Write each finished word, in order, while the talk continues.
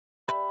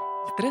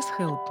Стресс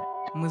Help.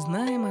 Мы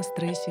знаем о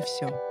стрессе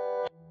все.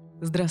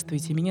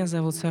 Здравствуйте, меня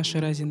зовут Саша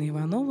Разина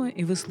Иванова,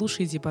 и вы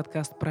слушаете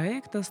подкаст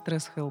проекта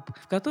 «Стресс Help»,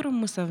 в котором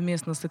мы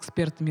совместно с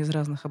экспертами из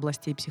разных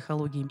областей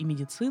психологии и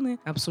медицины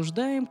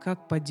обсуждаем,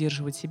 как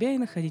поддерживать себя и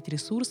находить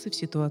ресурсы в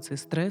ситуации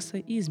стресса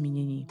и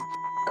изменений.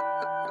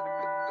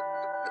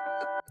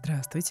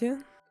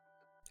 Здравствуйте.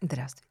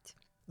 Здравствуйте.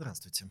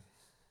 Здравствуйте.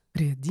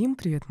 Привет, Дим,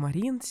 привет,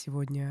 Марин.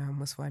 Сегодня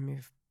мы с вами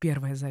в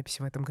первая запись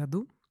в этом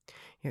году.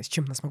 Я с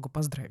чем нас могу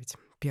поздравить?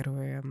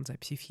 Первая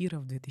запись эфира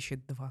в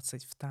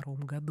 2022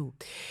 году.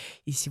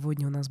 И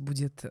сегодня у нас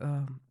будет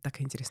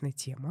такая интересная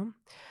тема.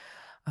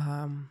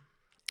 Я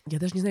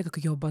даже не знаю, как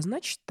ее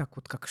обозначить так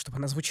вот, как, чтобы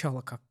она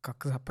звучала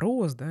как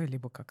запрос, да,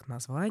 либо как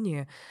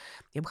название.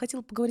 Я бы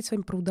хотела поговорить с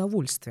вами про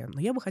удовольствие, но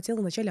я бы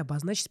хотела вначале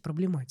обозначить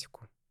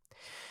проблематику.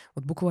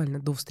 Вот буквально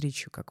до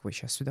встречи, как вы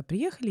сейчас сюда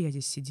приехали, я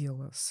здесь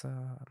сидела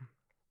с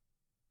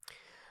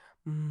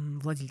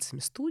владельцами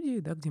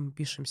студии, да, где мы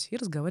пишемся, и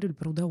разговаривали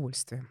про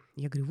удовольствие.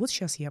 Я говорю, вот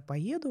сейчас я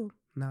поеду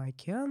на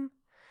океан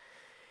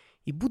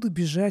и буду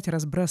бежать,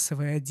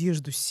 разбрасывая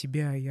одежду с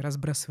себя и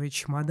разбрасывая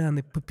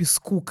чемоданы по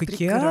песку к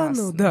океану.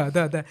 Прекрасно. Да,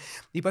 да, да.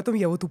 И потом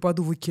я вот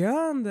упаду в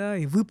океан, да,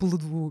 и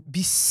выплыву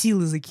без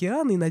сил из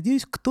океана, и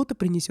надеюсь, кто-то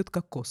принесет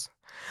кокос.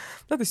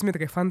 Да, то есть у меня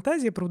такая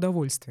фантазия про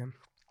удовольствие.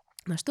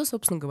 На что,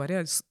 собственно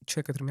говоря,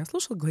 человек, который меня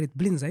слушал, говорит,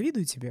 блин,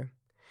 завидую тебе.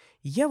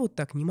 Я вот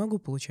так не могу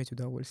получать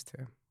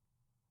удовольствие.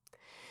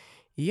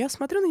 И я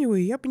смотрю на него,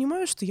 и я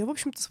понимаю, что я, в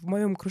общем-то, в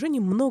моем окружении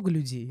много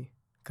людей,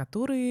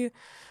 которые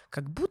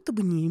как будто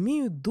бы не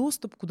имеют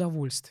доступ к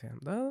удовольствиям,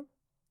 да.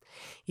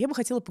 Я бы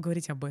хотела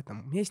поговорить об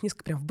этом. У меня есть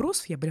несколько прям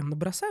вбросов, я прям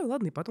набросаю,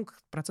 ладно, и потом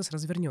как процесс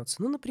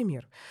развернется. Ну,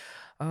 например,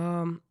 у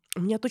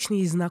меня точно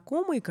есть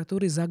знакомые,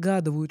 которые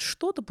загадывают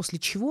что-то, после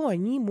чего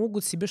они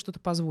могут себе что-то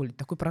позволить.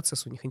 Такой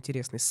процесс у них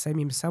интересный с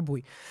самими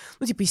собой.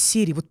 Ну, типа из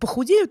серии «Вот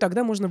похудею,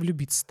 тогда можно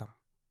влюбиться там».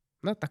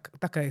 Да,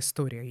 такая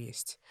история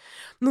есть.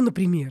 Ну,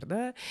 например,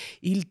 да.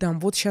 Или там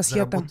вот сейчас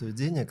я там Заработаю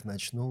денег,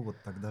 начну вот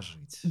тогда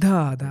жить.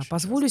 да, да, Очень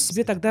позволю часто в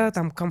себе сфере тогда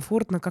там маркетинга.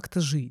 комфортно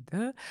как-то жить,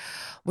 да.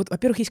 Вот,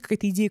 во-первых, есть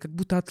какая-то идея как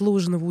будто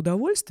отложенного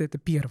удовольствия, это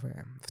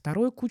первое.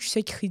 Второе, куча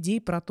всяких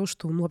идей про то,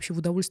 что, ну, вообще в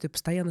удовольствии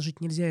постоянно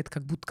жить нельзя, это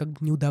как будто как бы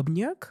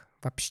неудобняк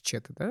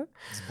вообще-то, да.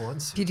 Перед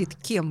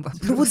Сбалансировано. кем Ну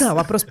вот вопрос? да,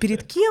 вопрос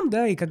перед кем,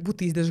 да, и как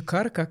будто есть даже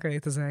кара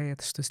какая-то за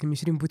это, что если мне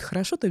все время будет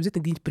хорошо, то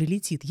обязательно где-нибудь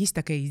прилетит. Есть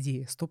такая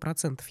идея,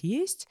 100%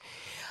 есть.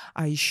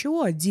 А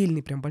еще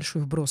отдельный прям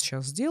большой вброс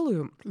сейчас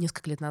сделаю.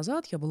 Несколько лет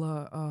назад я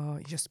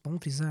была, сейчас,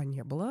 по-моему, в Рязани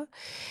я была,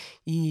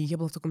 и я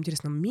была в таком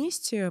интересном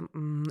месте.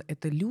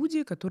 Это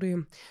люди,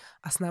 которые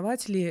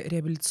основатели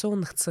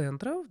реабилитационных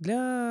центров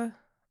для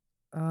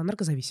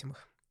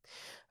наркозависимых.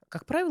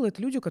 Как правило,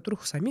 это люди, у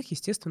которых у самих,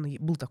 естественно,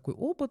 был такой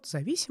опыт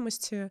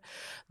зависимости.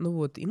 Ну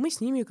вот, и мы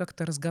с ними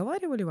как-то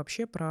разговаривали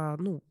вообще про,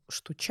 ну,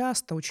 что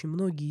часто очень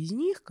многие из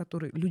них,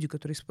 люди,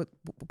 которые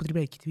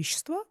употребляют какие-то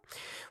вещества,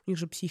 у них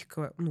же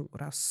психика, ну,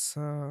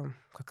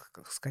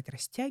 как сказать,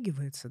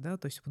 растягивается, да,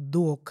 то есть вот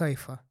до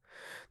кайфа.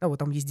 Да, вот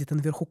там есть где-то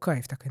наверху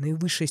кайф, такая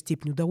наивысшая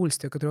степень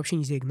удовольствия, которую вообще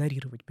нельзя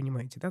игнорировать,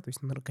 понимаете, да, то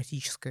есть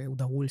наркотическое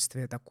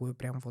удовольствие такое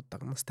прям вот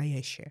так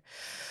настоящее.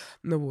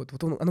 Ну вот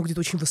оно где-то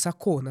очень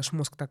высоко, наш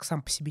мозг так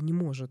сам по себе не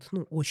может,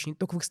 ну, очень,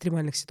 только в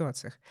экстремальных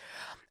ситуациях.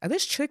 А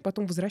дальше человек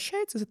потом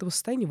возвращается из этого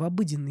состояния в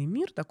обыденный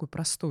мир, такой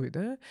простой,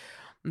 да,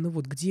 ну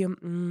вот, где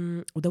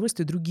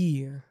удовольствия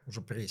другие,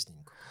 Уже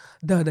пресненько.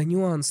 да-да,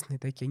 нюансные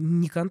такие,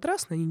 не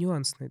контрастные, они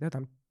нюансные, да,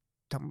 там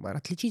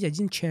отличить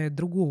один чай от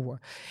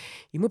другого.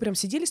 И мы прям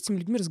сидели с этими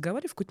людьми,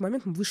 разговаривали, в какой-то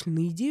момент мы вышли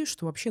на идею,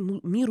 что вообще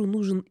миру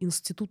нужен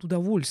институт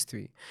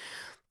удовольствий.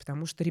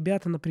 Потому что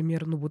ребята,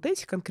 например, ну вот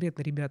эти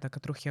конкретно ребята, о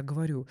которых я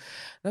говорю,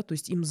 да, то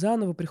есть им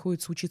заново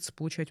приходится учиться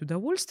получать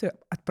удовольствие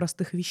от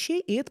простых вещей,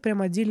 и это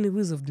прям отдельный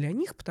вызов для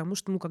них, потому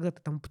что, ну, когда ты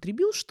там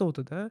употребил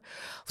что-то, да,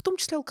 в том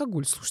числе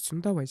алкоголь, слушайте,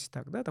 ну давайте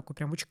так, да, такое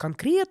прям очень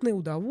конкретное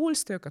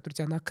удовольствие, которое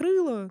тебя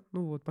накрыло,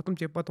 ну вот, потом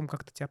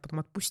как-то тебя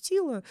потом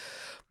отпустило.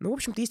 Ну, в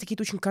общем-то, есть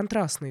какие-то очень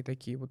контрастные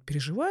такие вот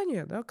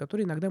переживания, да,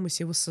 которые иногда мы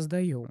себе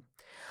воссоздаем.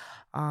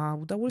 А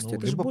удовольствие — Ну,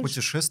 это же либо больше,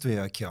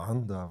 путешествие,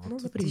 океан, да, ну,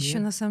 вот. Это еще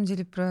например. на самом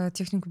деле про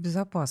технику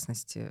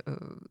безопасности.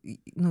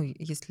 Ну,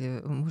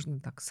 если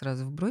можно так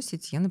сразу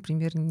вбросить, я,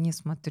 например, не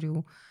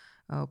смотрю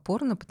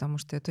порно, потому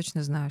что я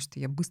точно знаю, что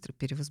я быстро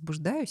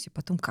перевозбуждаюсь, и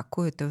потом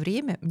какое-то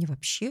время мне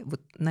вообще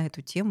вот на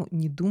эту тему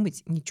не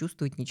думать, не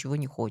чувствовать ничего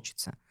не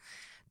хочется.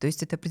 То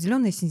есть это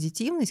определенная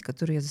сензитивность,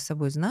 которую я за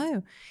собой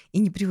знаю, и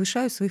не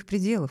превышаю своих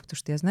пределов, потому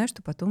что я знаю,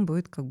 что потом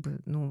будет как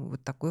бы, ну,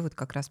 вот такой вот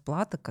как раз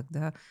плата,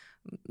 когда,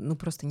 ну,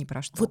 просто ни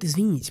про что. Вот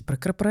извините, про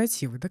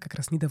корпоративы, да, как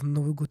раз недавно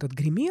Новый год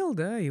отгремел,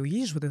 да, и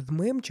есть же вот этот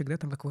мемчик, да,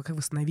 там как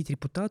восстановить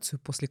репутацию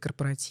после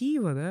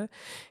корпоратива, да.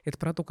 Это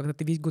про то, когда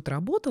ты весь год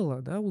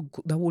работала, да,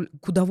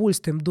 к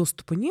удовольствиям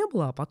доступа не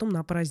было, а потом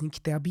на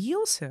празднике ты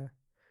объелся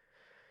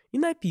и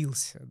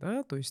напился,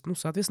 да. То есть, ну,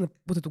 соответственно,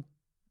 вот эту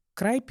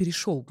край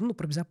перешел, ну,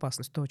 про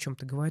безопасность, то, о чем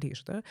ты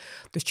говоришь, да.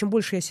 То есть чем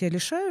больше я себя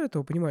лишаю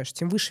этого, понимаешь,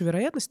 тем выше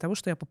вероятность того,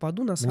 что я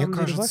попаду на Мне самом деле в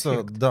кажется,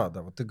 аффект. да,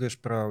 вот ты говоришь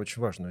про очень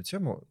важную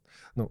тему.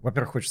 Ну,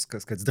 во-первых, хочется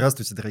сказать,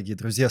 здравствуйте, дорогие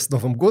друзья, с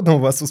Новым годом, у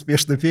вас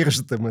успешно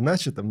пережитым и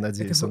начатым, Это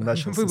надеюсь, он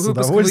начался с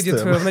выпуск выйдет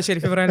удовольствием. в начале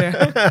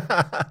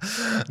февраля.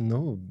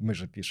 Ну, мы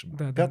же пишем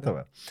Да,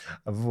 5-го.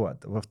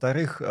 Вот.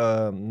 Во-вторых,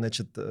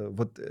 значит,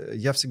 вот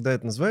я всегда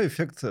это называю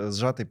эффект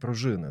сжатой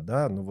пружины,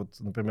 да. Ну вот,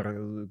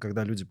 например,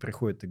 когда люди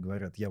приходят и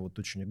говорят, я вот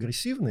очень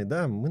агрессивный,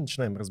 да, мы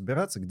начинаем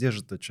разбираться, где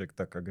же этот человек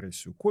так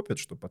агрессию копит,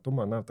 что потом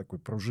она такой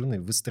пружиной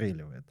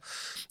выстреливает.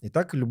 И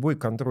так любой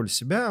контроль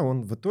себя,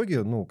 он в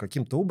итоге, ну,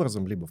 каким-то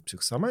образом либо в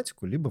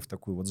психосоматику, либо в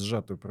такую вот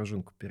сжатую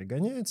пружинку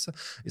перегоняется.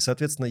 И,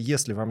 соответственно,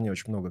 если во мне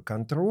очень много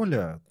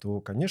контроля, то,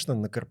 конечно,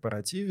 на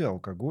корпоративе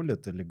алкоголь —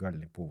 это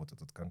легальный повод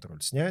этот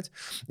контроль снять.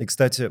 И,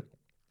 кстати,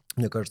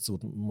 мне кажется,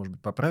 вот, может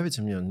быть,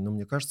 поправите меня, но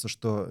мне кажется,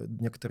 что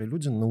некоторые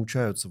люди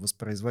научаются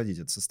воспроизводить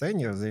это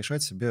состояние,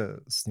 разрешать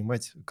себе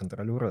снимать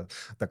контролера.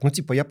 Так, ну,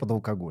 типа, я под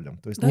алкоголем.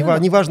 То есть не Да.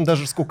 важно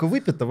даже, сколько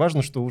выпито,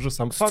 важно, что уже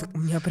сам Слушайте, факт.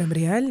 у меня прям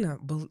реально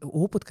был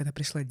опыт, когда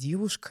пришла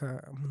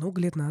девушка много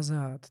лет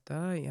назад,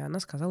 да, и она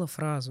сказала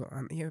фразу.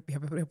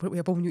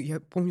 Я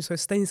помню свое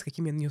состояние, с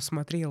каким я на нее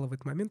смотрела в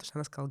этот момент, что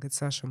она сказала, говорит,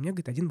 Саша, у меня,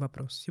 говорит, один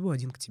вопрос, всего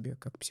один к тебе,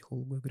 как к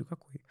психологу. Я говорю,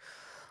 какой?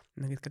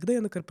 Она говорит, когда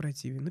я на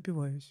корпоративе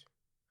напиваюсь,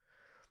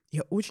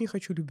 я очень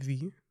хочу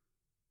любви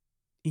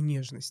и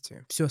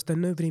нежности. Все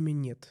остальное время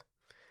нет.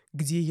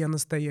 Где я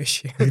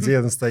настоящая? Где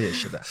я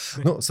настоящий, да.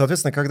 Ну,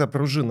 соответственно, когда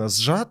пружина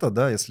сжата,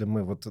 да, если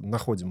мы вот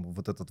находим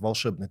вот этот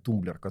волшебный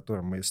тумблер,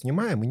 которым мы ее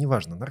снимаем, и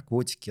неважно,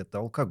 наркотики, это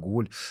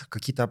алкоголь,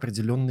 какие-то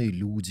определенные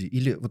люди,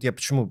 или вот я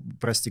почему,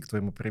 прости, к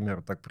твоему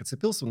примеру так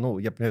прицепился, ну,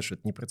 я понимаю, что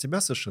это не про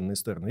тебя совершенно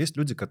история, но есть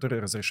люди, которые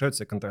разрешают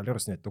себе контролера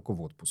снять только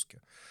в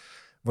отпуске.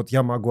 Вот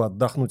я могу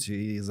отдохнуть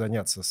и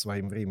заняться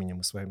своим временем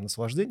и своим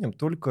наслаждением,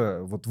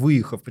 только вот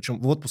выехав, причем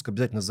в отпуск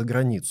обязательно за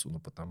границу, ну,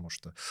 потому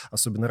что,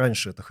 особенно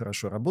раньше это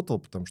хорошо работало,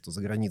 потому что за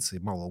границей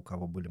мало у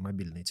кого были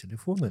мобильные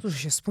телефоны. Слушай,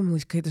 сейчас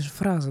вспомнилась какая-то же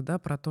фраза, да,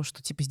 про то,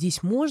 что типа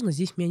здесь можно,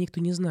 здесь меня никто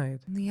не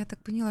знает. Ну, я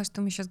так поняла, что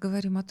мы сейчас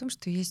говорим о том,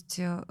 что есть,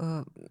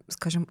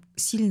 скажем,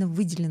 сильно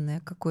выделенное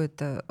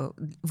какое-то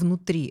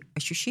внутри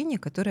ощущение,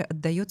 которое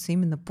отдается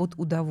именно под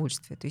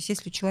удовольствие. То есть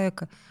если у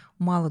человека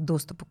мало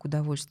доступа к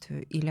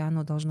удовольствию, или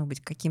оно должно быть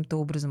каким-то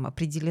образом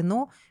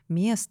определено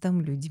местом,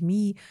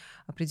 людьми,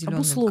 определенным,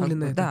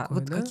 Обусловленное да, такое,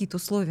 вот да? какие-то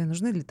условия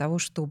нужны для того,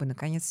 чтобы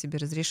наконец себе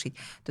разрешить,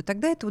 то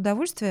тогда это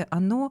удовольствие,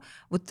 оно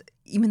вот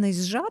именно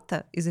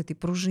сжато из этой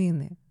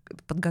пружины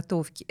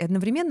подготовки, и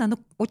одновременно оно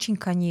очень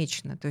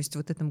конечно, то есть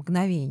вот это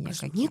мгновение.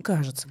 Просто мне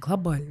кажется,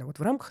 глобально, вот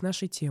в рамках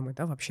нашей темы,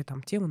 да, вообще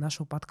там темы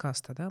нашего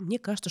подкаста, да, мне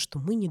кажется, что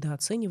мы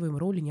недооцениваем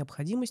роль и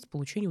необходимость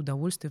получения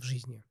удовольствия в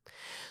жизни.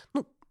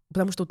 Ну,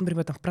 потому что, вот,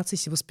 например, там в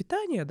процессе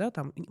воспитания, да,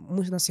 там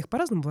нас всех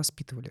по-разному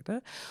воспитывали,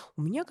 да,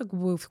 у меня как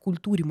бы в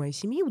культуре моей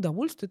семьи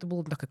удовольствие это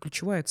была такая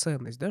ключевая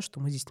ценность, да, что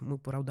мы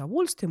про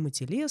удовольствие, мы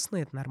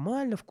телесные, это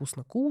нормально,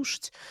 вкусно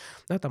кушать,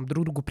 да, там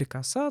друг к другу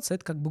прикасаться,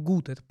 это как бы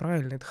good, это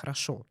правильно, это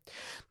хорошо.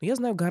 Но я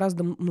знаю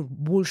гораздо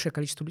большее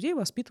количество людей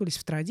воспитывались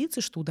в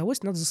традиции, что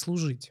удовольствие надо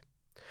заслужить.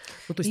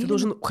 Ну, то есть ты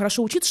должен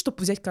хорошо учиться, чтобы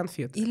взять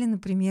конфеты. Или,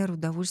 например,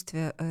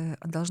 удовольствие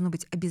должно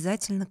быть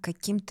обязательно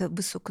каким-то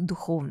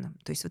высокодуховным.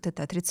 То есть вот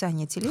это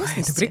отрицание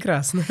телесности. Это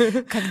прекрасно.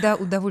 Когда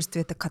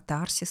удовольствие — это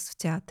катарсис в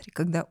театре,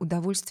 когда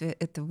удовольствие —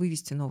 это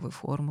вывести новую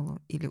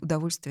формулу, или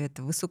удовольствие —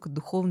 это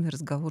высокодуховный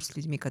разговор с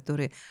людьми,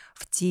 которые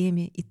в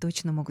теме и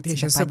точно могут Я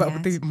тебя сейчас,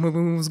 понять. ты,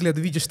 моему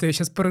взгляду, видишь, что я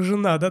сейчас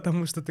поражена, да,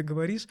 тому, что ты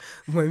говоришь.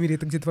 В моем мире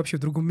это где-то вообще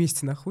в другом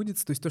месте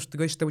находится. То есть то, что ты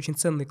говоришь, это очень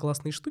ценные,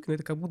 классные штуки, но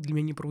это как будто для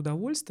меня не про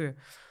удовольствие,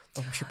 а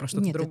вообще про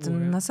что-то Нет, другое. это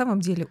на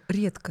самом деле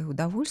редкое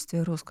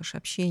удовольствие, роскошь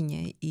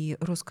общения и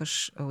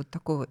роскошь вот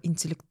такого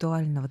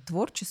интеллектуального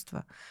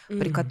творчества,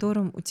 при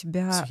котором у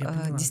тебя Всё, я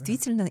поняла,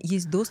 действительно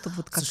есть доступ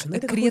вот Слушай, ну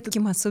это к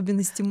редким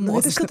особенностям Но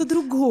мозга. это что-то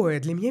другое.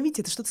 Для меня,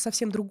 видите, это что-то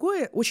совсем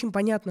другое. Очень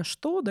понятно,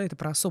 что, да, это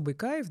про особый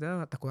кайф,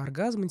 да, такой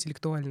оргазм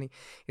интеллектуальный.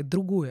 Это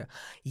другое.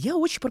 Я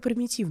очень про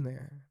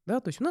примитивное, да,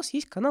 то есть у нас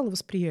есть каналы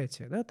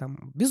восприятия, да,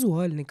 там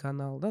визуальный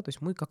канал, да, то есть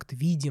мы как-то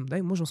видим, да,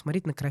 и можем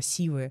смотреть на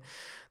красивое,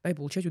 да, и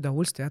получать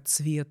удовольствие от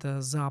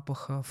цвета,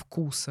 запаха,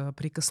 вкуса,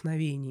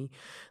 прикосновений,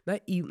 да,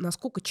 и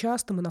насколько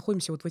часто мы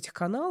находимся вот в этих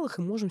каналах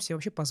и можем себе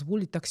вообще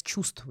позволить так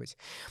чувствовать.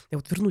 Я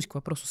вот вернусь к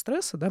вопросу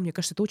стресса, да, мне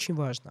кажется, это очень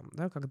важно,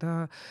 да,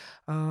 когда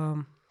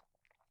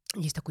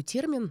есть такой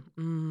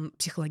термин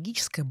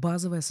психологическое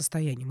базовое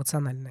состояние,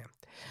 эмоциональное.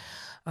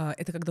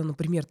 Это когда,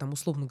 например, там,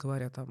 условно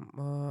говоря,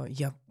 там,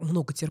 я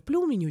много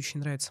терплю, мне не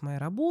очень нравится моя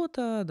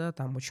работа, да,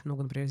 там очень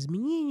много, например,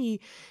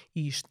 изменений,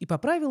 и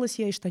поправилась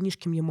я, и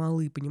штанишки мне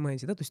малы,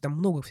 понимаете, да, то есть там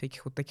много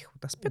всяких вот таких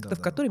вот аспектов,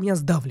 Да-да. которые меня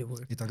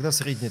сдавливают. И тогда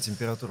средняя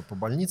температура по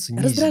больнице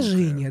низенькая.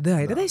 Раздражение,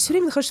 да, и тогда я все да.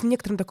 время нахожусь в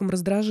некотором таком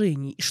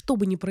раздражении, и что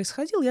бы ни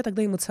происходило, я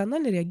тогда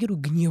эмоционально реагирую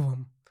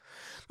гневом.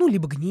 Ну,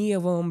 либо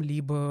гневом, Ну,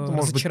 либо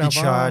может быть, печаль,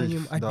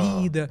 разочарованием, да,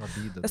 обида.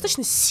 обида, да.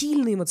 Достаточно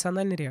сильные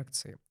эмоциональные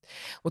реакции.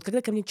 Вот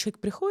когда ко мне человек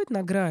приходит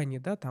на грани,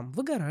 да, там,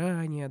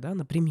 выгорания, да,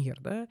 например,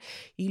 да,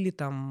 или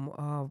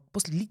там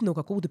после длительного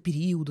какого-то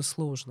периода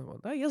сложного,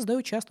 да, я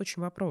задаю часто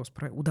очень вопрос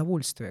про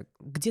удовольствие.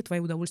 Где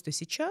твое удовольствие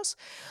сейчас?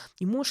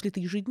 И можешь ли ты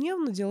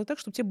ежедневно делать так,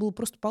 чтобы тебе было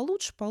просто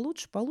получше,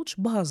 получше, получше,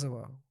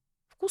 базово?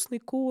 Вкусный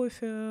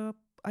кофе,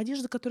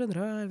 одежда, которая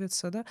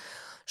нравится, да,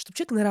 чтобы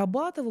человек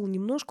нарабатывал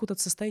немножко вот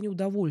это состояние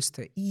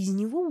удовольствия. И из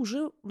него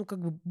уже, ну, как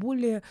бы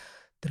более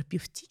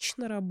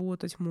терапевтично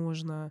работать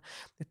можно.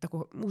 Это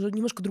такое уже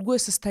немножко другое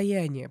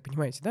состояние,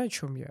 понимаете, да, о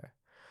чем я?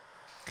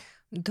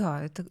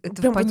 Да, это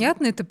Прям вот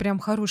понятно, это прям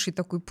хороший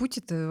такой путь.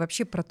 Это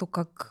вообще про то,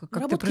 как ты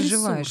наработка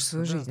проживаешь ресурса,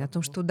 свою жизнь. О да.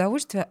 том, что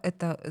удовольствие —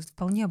 это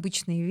вполне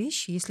обычные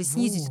вещи. Если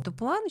снизить Вот. эту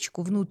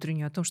планочку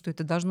внутреннюю о том, что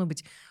это должно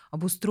быть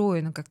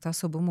обустроено как-то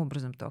особым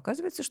образом, то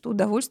оказывается, что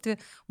удовольствие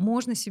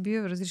можно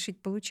себе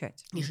разрешить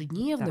получать.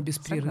 Ежедневно, Да, согласна.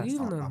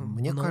 беспрерывно,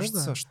 Мне кажется,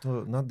 много.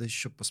 что надо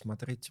еще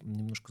посмотреть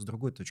немножко с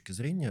другой точки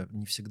зрения.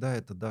 Не всегда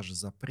это даже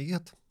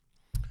запрет.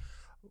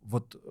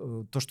 Вот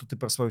то, что ты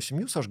про свою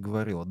семью, Саш,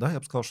 говорила, да, я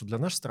бы сказал, что для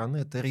нашей страны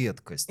это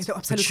редкость. Это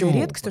абсолютная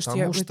Почему? редкость, потому что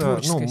я, у меня Ну,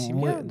 творческая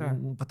семья, да.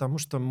 потому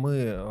что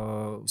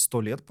мы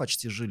 100 лет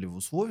почти жили в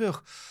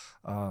условиях,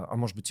 а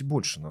может быть и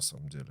больше, на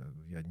самом деле.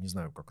 Я не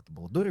знаю, как это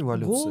было до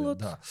революции. Голод.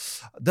 Да.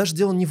 Даже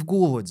дело не в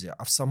голоде,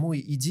 а в самой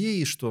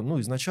идее, что,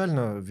 ну,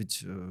 изначально,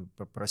 ведь,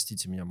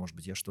 простите меня, может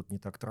быть, я что-то не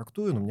так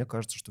трактую, но мне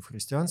кажется, что в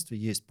христианстве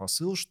есть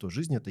посыл, что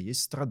жизнь — это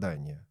есть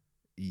страдание.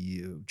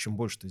 И чем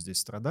больше ты здесь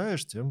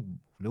страдаешь,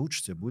 тем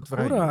лучше тебе будет в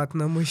раю.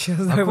 Аккуратно мы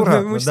сейчас,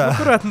 Аккуратно, да.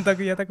 аккуратно так,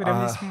 я так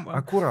прям здесь...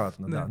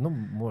 Аккуратно, да. Да. Ну,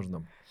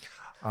 можно.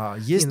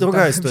 Не, Есть ну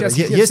другая там история.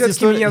 сейчас Есть все-таки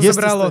история. меня Есть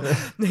забрало.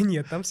 история.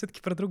 Нет, там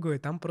все-таки про другое.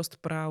 Там просто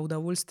про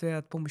удовольствие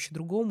от помощи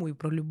другому и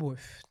про любовь.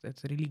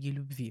 Это религия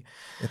любви.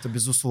 Это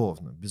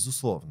безусловно,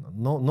 безусловно.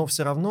 Но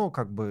все равно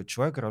как бы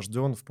человек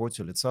рожден в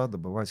поте лица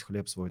добывать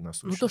хлеб свой Ну,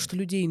 то, насущный. что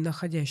людей,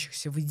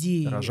 находящихся в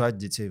идее... Рожать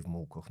детей в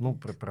муках. Ну,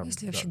 Если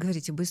да. вообще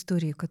говорить об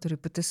истории, в которой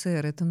ПТСР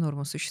 — это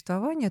норма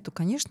существования, то,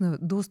 конечно,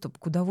 доступ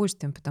к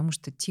удовольствиям, потому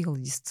что тело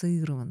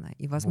диссоциировано,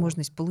 и Вот.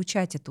 возможность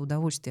получать это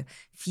удовольствие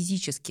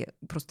физически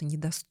просто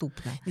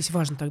недоступна. Здесь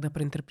важно тогда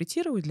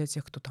проинтерпретировать для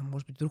тех, кто там,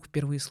 может быть, вдруг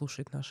впервые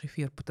слушает наш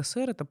эфир. ПТСР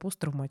 — это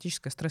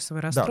посттравматическое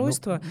стрессовое Да,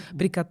 расстройство,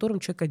 при котором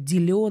человек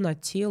отделен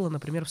от тела,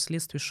 например,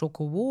 вследствие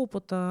шокового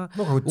опыта,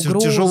 ну, какой-то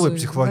угрозы, тяжелой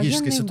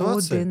психологической Военные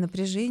ситуации. годы,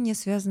 напряжение,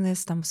 связанное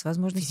с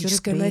возможностью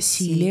физическое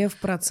репрессий, насилие в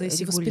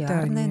процессе регулярное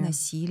воспитания.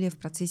 насилие в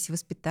процессе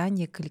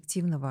воспитания,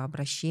 коллективного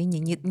обращения,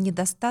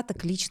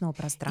 недостаток личного И вот,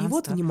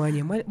 пространства.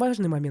 внимание,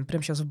 важный момент,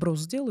 прямо сейчас вброс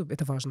сделаю,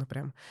 это важно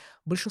прям.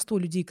 Большинство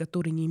людей,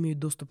 которые не имеют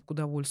доступа к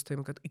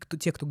удовольствиям, и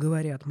те, кто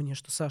говорят мне,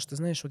 что, Саш, ты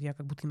знаешь, вот я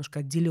как будто немножко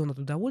отделен от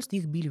удовольствия,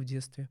 их били в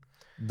детстве.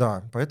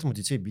 Да, поэтому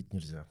детей бить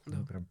нельзя. Да.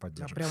 Мы прям Да,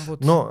 поддерживаем. прям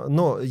вот...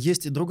 Но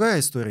есть и другая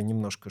история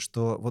немножко,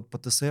 что вот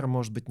ПТСР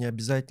может быть не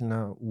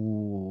обязательно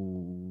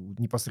у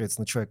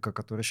непосредственно человека,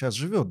 который сейчас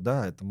живет,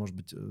 да, это может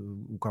быть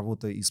у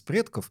кого-то из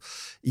предков.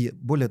 И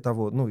более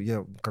того, ну,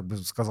 я как бы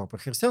сказал про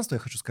христианство, я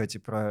хочу сказать и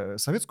про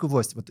советскую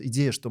власть. Вот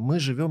идея, что мы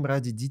живем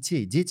ради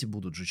детей, дети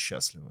будут жить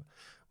счастливо.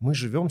 Мы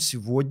живем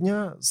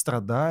сегодня,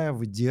 страдая,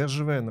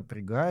 выдерживая,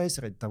 напрягаясь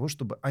ради того,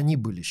 чтобы они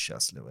были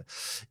счастливы.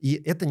 И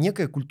это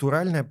некая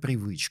культуральная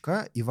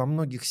привычка, и во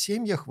многих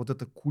семьях вот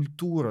эта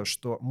культура,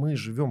 что мы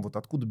живем, вот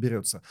откуда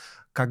берется,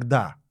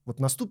 когда вот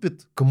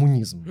наступит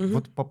коммунизм,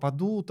 вот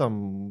попаду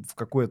там в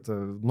какое-то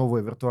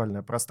новое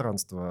виртуальное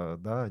пространство,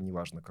 да,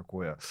 неважно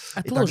какое,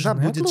 и тогда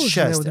будет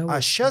счастье.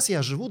 А сейчас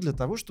я живу для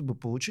того, чтобы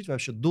получить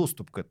вообще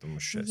доступ к этому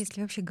счастью. Если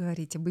вообще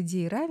говорить об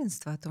идее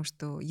равенства, о том,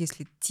 что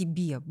если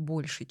тебе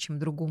больше, чем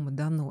другому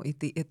дано, и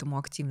ты этому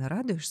активно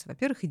радуешься,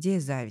 во-первых, идея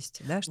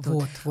зависти, да,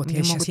 что Вот,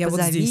 меня могут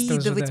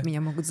позавидовать, тоже, да.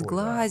 меня могут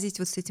сглазить,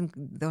 вот с этим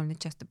довольно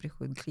часто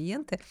приходят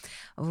клиенты.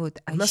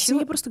 Вот. У нас в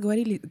семье просто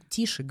говорили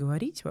тише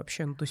говорить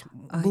вообще, ну, то есть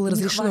было не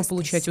разрешено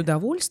получать хвастайся.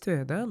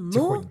 удовольствие, да, но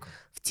Тихонько.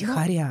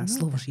 втихаря, Ну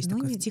слово да, же есть ну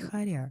такое, не-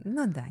 втихаря.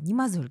 Ну да, не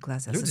мозоль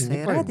глаза Люди со не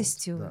своей поймут,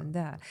 радостью,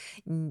 да.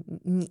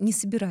 не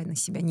собирай на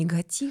себя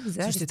негатив,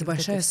 зависть. Слушайте, это и вот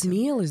большая всё.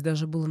 смелость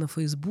даже было на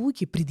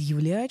Фейсбуке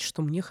предъявлять,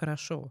 что мне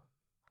хорошо.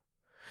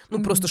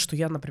 Ну, просто, что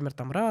я, например,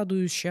 там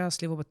радуюсь,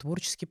 счастлива,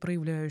 творчески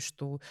проявляюсь,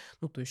 что,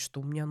 ну, то есть,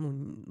 что у меня,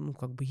 ну,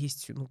 как бы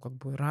есть, ну, как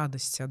бы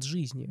радость от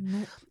жизни.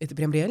 Ну, Это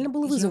прям реально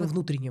было я вызовом вот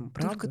внутренним,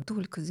 правда?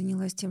 только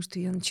занялась тем, что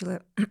я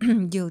начала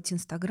делать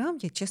Инстаграм.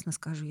 Я честно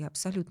скажу, я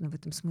абсолютно в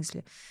этом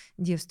смысле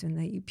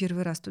девственна. И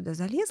первый раз туда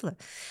залезла.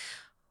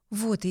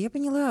 Вот, и я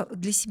поняла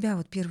для себя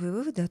вот первые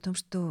выводы о том,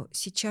 что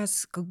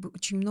сейчас как бы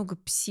очень много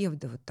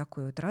псевдо вот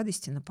такой вот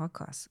радости на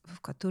показ,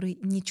 в которой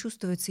не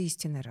чувствуется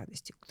истинной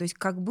радости. То есть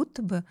как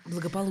будто бы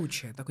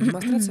Благополучие, такая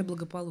демонстрация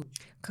благополучия.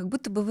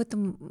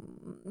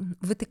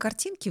 в этой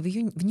картинке в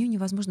нее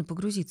невозможно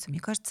погрузиться.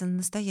 Мне кажется,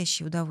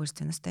 настоящее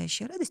удовольствие,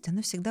 настоящая радость,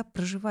 она всегда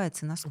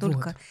проживается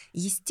настолько Вот.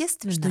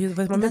 естественно, Что я в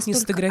этот и момент не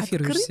настолько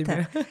сфотографируешь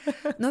открыто.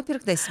 себя. Ну,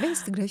 во-первых, да, себя не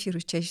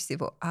сфотографируешь чаще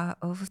всего. А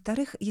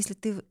во-вторых, если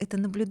ты это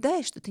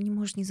наблюдаешь, то ты не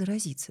можешь не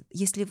заразиться.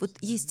 Если вот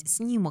есть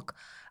снимок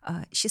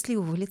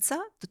счастливого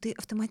лица, то ты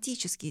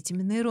автоматически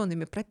этими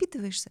нейронами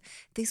пропитываешься,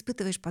 ты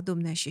испытываешь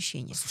подобные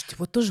ощущения. Слушайте,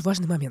 вот тоже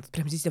важный момент.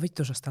 Прямо здесь давайте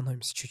тоже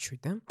остановимся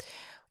чуть-чуть, да?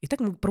 Итак,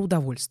 мы про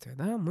удовольствие,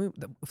 да? Мы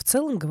в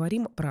целом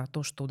говорим про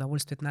то, что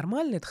удовольствие — это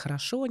нормально, это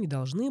хорошо, они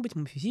должны быть,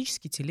 мы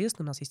физически,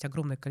 телесно, у нас есть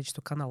огромное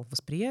количество каналов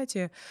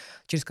восприятия,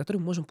 через которые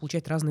мы можем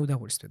получать разные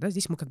удовольствия, да?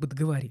 Здесь мы как бы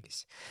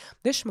договорились.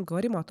 Дальше мы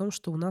говорим о том,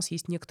 что у нас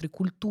есть некоторые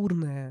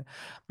культурные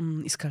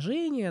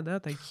искажения, да, Ну,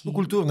 такие.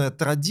 культурная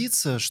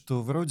традиция,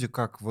 что вроде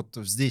как вот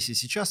здесь и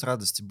сейчас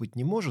радости быть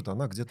не может,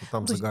 она где-то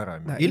там То за есть,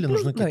 горами. да, и Или плюс,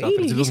 нужны да, какие-то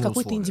или есть определенные какой-то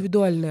условия.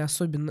 индивидуальный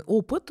особенный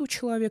опыт у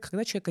человека,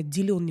 когда человек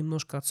отделен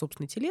немножко от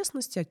собственной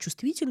телесности, от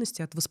чувствительности,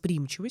 от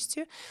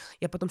восприимчивости.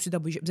 Я потом сюда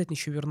бы обязательно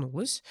еще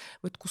вернулась,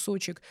 в этот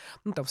кусочек,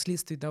 ну, там,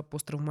 вследствие, да,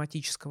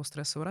 посттравматического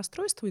стрессового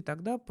расстройства, и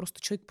тогда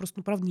просто человек просто,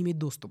 ну, правда, не имеет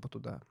доступа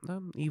туда,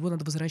 да, и его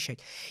надо возвращать.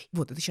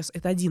 Вот, это сейчас,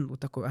 это один вот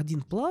такой,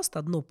 один пласт,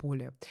 одно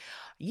поле.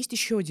 Есть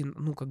еще один,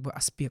 ну, как бы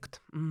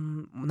аспект,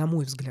 на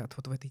мой взгляд,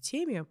 вот в этой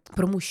теме,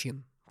 про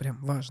мужчин.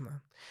 Прям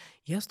важно.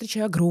 Я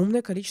встречаю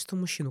огромное количество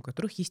мужчин, у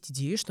которых есть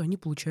идея, что они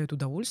получают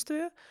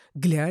удовольствие,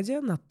 глядя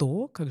на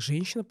то, как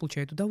женщина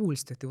получает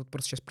удовольствие. Ты вот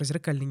просто сейчас про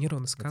зеркальные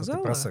нейроны Это ты про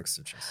сказала. секс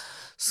сейчас.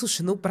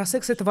 Слушай, ну про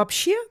секс это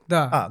вообще,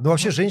 да. Ну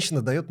вообще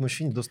женщина дает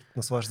мужчине доступ к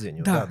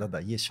наслаждению. Да. Да,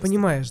 есть сейчас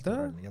Понимаешь, такое,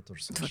 да? натурально, я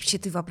тоже слышал. Вообще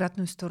ты в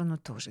обратную сторону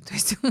тоже. То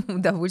есть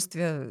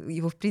удовольствие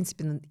его, в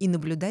принципе, и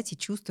наблюдать, и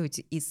чувствовать,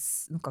 и,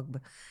 ну, как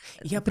бы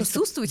Я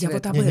присутствовать я в вот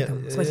этом. об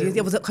этом. Смотри,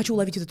 я вот хочу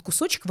уловить этот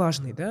кусочек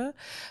важный, да,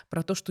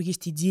 про то, что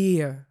есть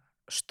идея,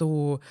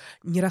 что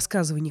не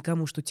рассказывай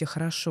никому, что тебе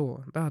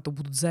хорошо, да, а то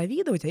будут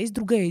завидовать. А есть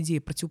другая идея,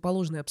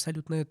 противоположная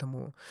абсолютно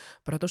этому.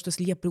 Про то, что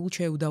если я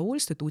получаю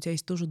удовольствие, то у тебя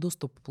есть тоже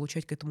доступ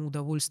получать к этому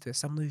удовольствие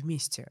со мной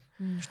вместе.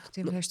 Что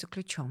ты являешься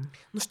ключом.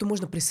 Ну, что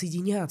можно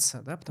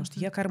присоединяться, да, потому что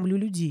я кормлю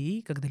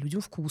людей, когда людям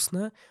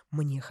вкусно,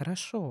 мне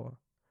хорошо.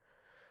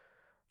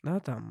 Да,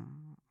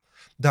 там.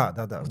 Да.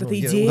 Вот Ну, эта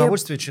идея.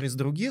 удовольствие через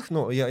других,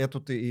 но я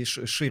тут и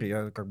шире,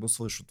 я как бы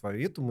слышу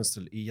твою эту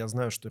мысль, и я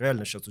знаю, что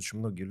реально сейчас очень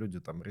многие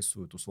люди там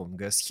рисуют, условно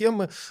говоря,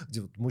 схемы,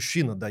 где вот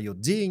мужчина дает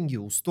деньги,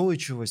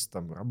 устойчивость,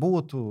 там,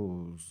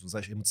 работу,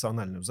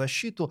 эмоциональную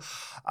защиту,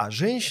 а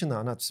женщина,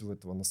 она от всего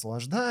этого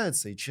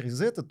наслаждается, и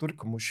через это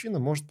только мужчина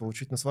может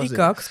получить И наслаждение.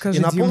 как,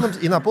 скажи,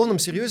 И на полном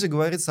серьезе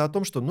говорится о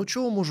том, что ну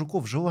чего у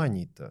мужиков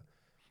желаний-то?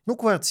 Ну,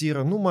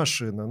 квартира, ну,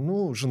 машина,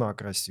 ну, жена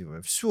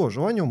красивая. Все,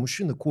 желания у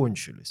мужчины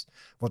кончились.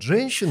 Вот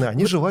женщины,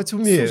 они желать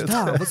умеют.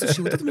 Слушай,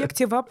 вот это у меня к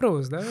тебе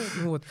вопрос, да?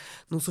 Ну, вот.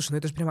 Ну, слушай, ну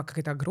это же прямо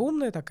какая-то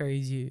огромная такая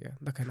идея.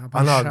 Такая она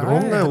большая. Она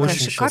огромная, Такая очень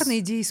шикарная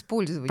сейчас идея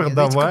использования.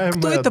 продаваемая,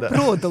 Кто это да.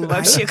 продал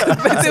вообще?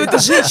 Это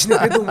женщины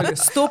придумали.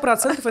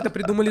 100% это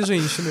придумали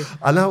женщины.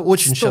 Она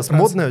очень сейчас 100%.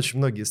 модная, очень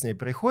многие с ней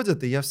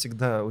приходят, и я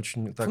всегда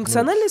очень так,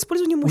 Функциональное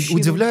использование мужчин.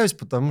 удивляюсь,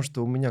 потому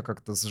что у меня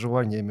как-то с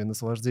желаниями и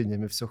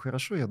наслаждениями все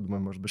хорошо. Я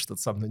думаю, может быть,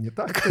 что-то со мной не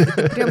так.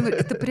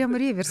 Это прям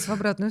реверс в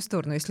обратную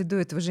сторону. Если до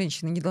этого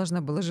женщина не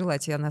должна была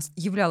желать, и она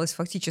являлась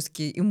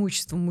фактически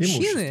имуществом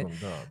мужчины, Имуществом,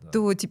 да.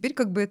 то теперь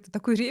как бы это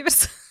такой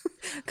реверс.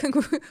 Как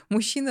бы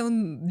мужчина,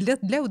 он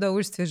для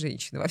удовольствия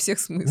женщины во всех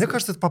смыслах. Мне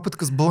кажется, это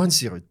попытка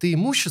сбалансировать. Ты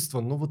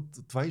имущество, но вот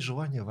твои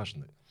желания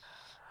важны.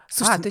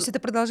 Слушайте, то есть это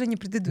продолжение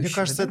предыдущего. Мне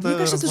кажется, да? это мне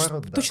кажется, это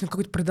разворот, же да. точно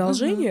какое-то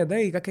продолжение, да,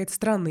 и какая-то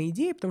странная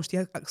идея, потому что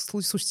я,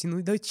 слушайте, ну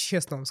давайте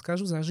честно вам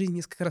скажу, за жизнь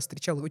несколько раз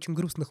встречала очень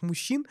грустных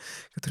мужчин,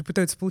 которые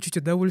пытаются получить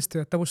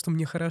удовольствие от того, что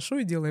мне хорошо,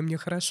 и делая мне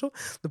хорошо,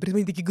 но при этом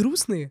они такие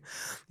грустные,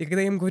 и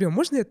когда я им говорю,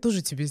 можно я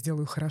тоже тебе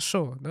сделаю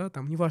хорошо, да,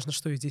 там, неважно,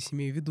 что я здесь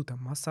имею в виду,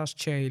 там, массаж,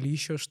 чай или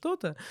еще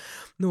что-то,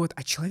 ну вот,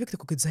 а человек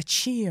такой говорит,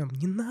 зачем,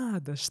 не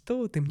надо,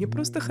 что ты, мне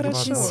просто хорошо.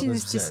 Очень сильно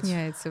возможность взять.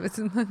 стесняется в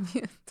этот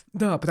момент.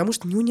 Да, потому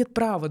что у него нет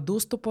права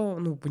доступа,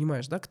 ну,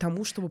 понимаешь, да, к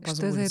тому, чтобы Что я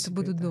позволить за это себе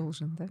буду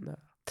должен, да? Да.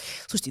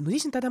 Слушайте, ну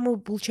здесь тогда мы,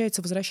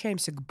 получается,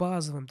 возвращаемся к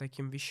базовым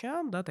таким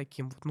вещам, да,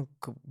 таким вот, ну,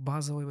 к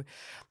базовому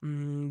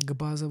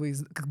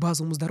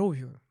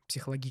здоровью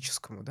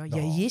психологическому, да. Я Да.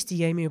 есть, и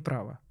я имею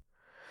право.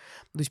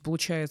 То есть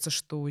получается,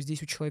 что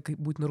здесь у человека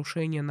будет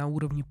нарушение на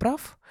уровне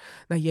прав,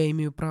 да, я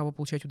имею право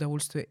получать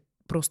удовольствие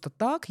просто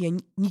так, я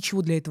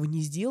ничего для этого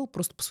не сделал,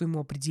 просто по своему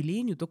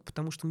определению, только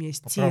потому что у меня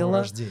есть По праву тело.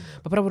 рождения.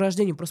 По праву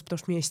рождения, просто потому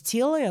что у меня есть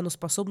тело, и оно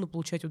способно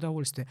получать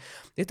удовольствие.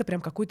 Это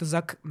прям какое-то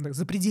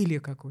запределье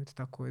какое-то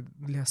такое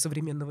для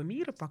современного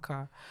мира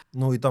пока.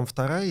 Ну и там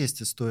вторая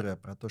есть история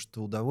про то,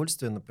 что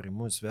удовольствие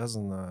напрямую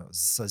связано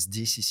со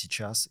здесь и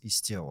сейчас и с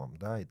телом,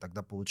 да, и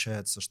тогда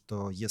получается,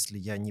 что если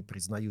я не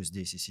признаю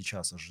здесь и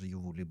сейчас, а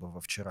живу либо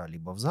во вчера,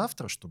 либо в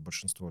завтра, что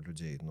большинство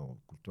людей, ну,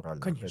 культурально,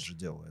 опять Конечно. же,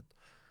 делает.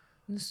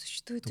 Ну,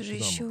 существует То же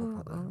куда мы еще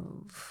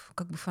попадаем?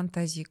 как бы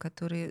фантазии,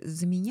 которые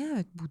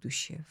заменяют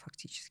будущее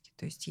фактически.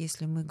 То есть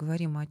если мы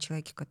говорим о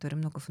человеке, который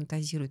много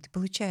фантазирует и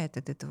получает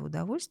от этого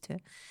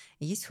удовольствие,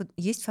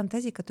 есть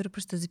фантазии, которые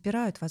просто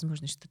запирают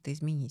возможность что-то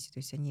изменить. То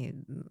есть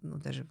они, ну,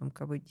 даже в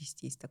МКБ-10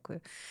 есть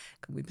такое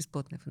как бы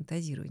бесплотное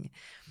фантазирование.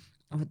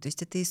 Вот, то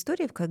есть это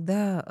история,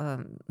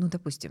 когда, ну,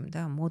 допустим,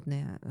 да,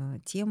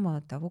 модная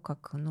тема того,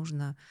 как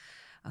нужно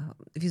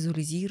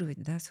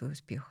визуализировать, да, свой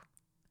успех.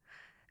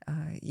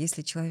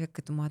 Если человек к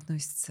этому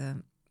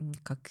относится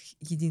как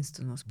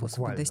единственного способа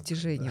Буквально прям,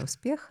 достижения да.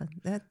 успеха,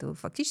 да, то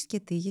фактически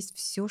это и есть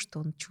все, что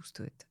он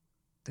чувствует.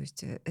 То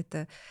есть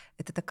это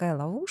такая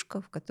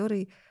ловушка, в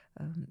которой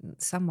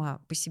сама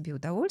по себе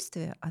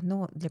удовольствие,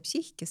 оно для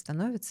психики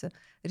становится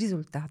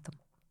результатом,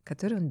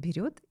 который он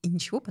берет и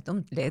ничего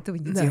потом для этого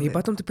не Да, и делает.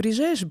 потом ты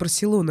приезжаешь в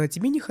Барселону, а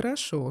тебе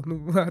нехорошо.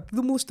 Ну, а ты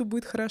думал, что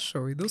будет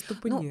хорошо, и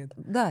доступа Ну, нет.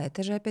 да,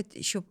 это же опять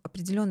еще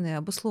определенная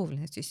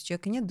обусловленность. Если у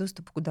человека нет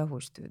доступа к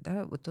удовольствию,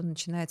 да, вот он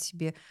начинает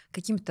себе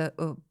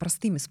какими-то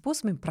простыми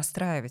способами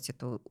простраивать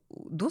этот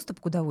доступ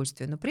к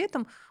удовольствию, но при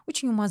этом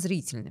очень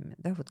умозрительными,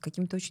 да, вот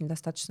какими-то очень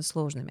достаточно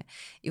сложными.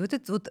 И вот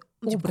этот вот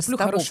Ну, типа, образ куплю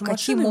того, хорошую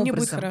машину, каким и мне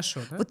будет образом,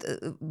 хорошо, да? вот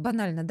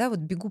банально, да, вот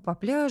бегу по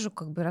пляжу,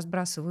 как бы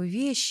разбрасываю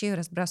вещи,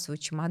 разбрасываю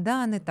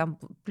чемоданы, там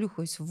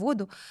плюхаюсь в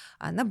воду,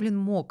 а она, блин,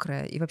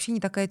 мокрая и вообще не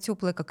такая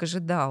теплая, как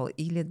ожидал.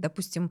 Или,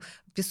 допустим,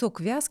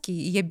 песок вязкий,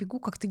 и я бегу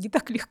как-то не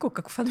так легко,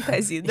 как в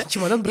фантазии, И да.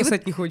 чемодан И вот,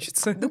 бросать не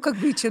хочется. ну, как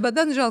бы и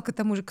чемодан жалко,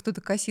 тому же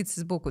кто-то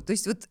косится сбоку. То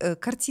есть вот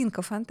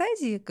картинка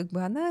фантазии, как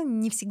бы она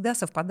не всегда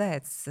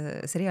совпадает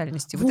с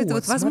реальностью. Вот эта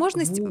вот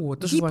возможность Вот,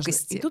 тоже важно. И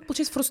гибкости. тут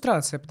получается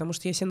фрустрация, потому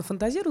что я себе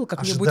нафантазировала,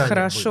 как мне будет Ожидания были,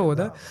 хорошо,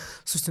 да? да.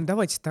 Слушайте, ну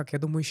давайте так, я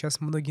думаю, сейчас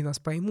многие нас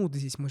поймут,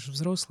 здесь мы же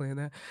взрослые,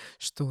 да,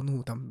 что,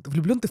 ну, там,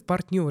 влюблен ты в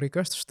партнера, и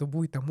кажется, что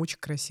будет там очень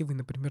красивый,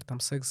 например,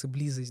 там, секс и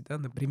близость, да,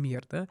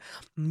 например, да.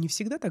 Но не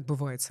всегда так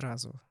бывает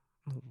сразу.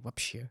 Ну,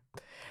 вообще.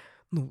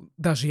 Ну,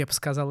 даже я бы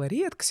сказала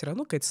редко, все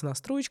равно какая-то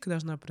настройка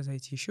должна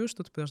произойти, еще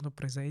что-то должно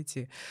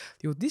произойти.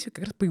 И вот здесь как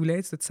раз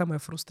появляется эта самая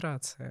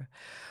фрустрация.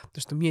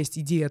 Потому что у меня есть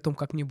идея о том,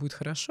 как мне будет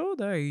хорошо,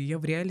 да, и я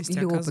в реальности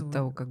Или опыт того,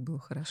 оказываю... как было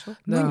хорошо.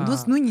 Да,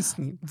 Но не с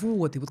ним.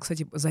 вот. И вот,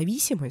 кстати,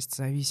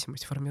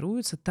 зависимость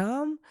формируется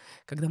там,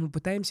 когда мы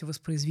пытаемся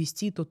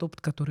воспроизвести тот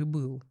опыт, который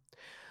был.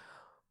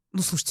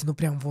 Ну, слушайте, ну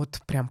прям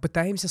вот, прям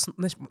пытаемся,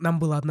 значит, нам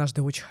было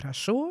однажды очень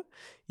хорошо,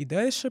 и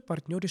дальше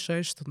партнер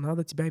решает, что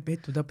надо тебя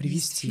опять туда Есть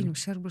привести. фильм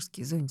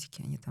 «Шербургские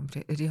зонтики». Они там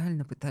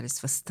реально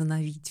пытались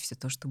восстановить все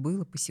то, что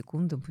было по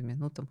секундам, по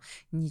минутам.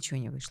 Ничего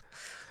не вышло.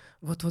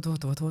 Вот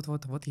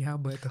я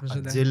об этом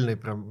же, да. Отдельный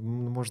прям,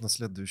 можно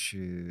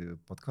следующий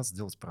подкаст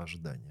сделать про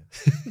ожидания.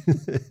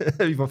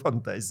 И во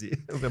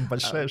фантазии. Прям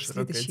большая,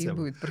 широкая Следующий тема.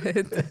 будет про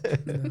это.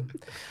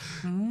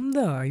 Да.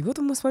 Да, и вот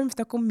мы с вами в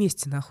таком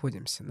месте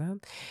находимся, да.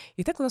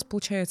 Итак, у нас,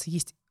 получается,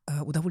 есть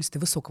удовольствия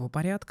высокого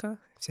порядка,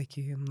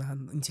 всякие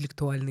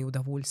интеллектуальные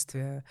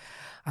удовольствия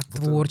от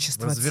Вот,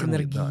 творчества, от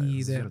разверни, да,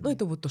 синергии, да. Ну, разверни.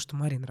 это вот то, что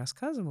Марина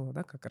рассказывала,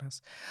 да, как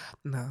раз.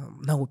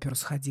 На оперу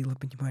сходила,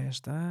 понимаешь,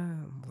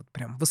 да, вот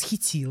прям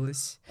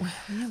восхитилась. Ой,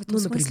 у меня в этом Ну,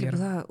 смысле например.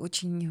 была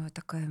очень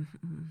такая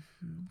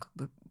как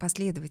бы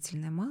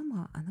последовательная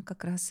мама. Она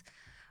как раз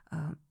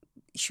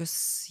еще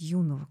с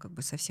юного как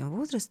бы совсем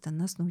возраста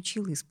нас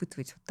научила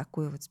испытывать вот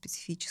такое вот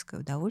специфическое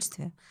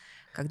удовольствие,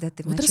 когда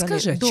ты Вот вначале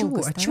расскажи,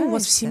 долго от чего у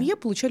вас в стараешься. семье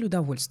получали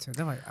удовольствие?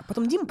 Давай. А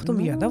потом Дима, потом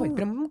я. Давай,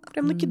 Ну,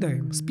 прям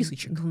накидаем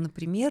списочек. ну,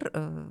 например,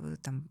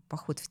 там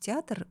поход в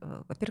театр,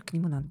 во-первых, к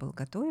нему надо было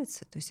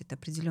готовиться, то есть это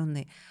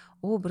определенный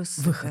образ,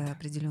 Выход. это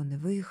определенный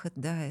выход,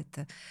 да,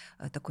 это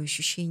такое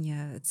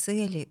ощущение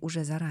цели,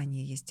 уже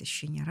заранее есть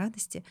ощущение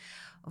радости,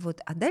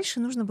 вот. А дальше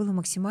нужно было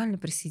максимально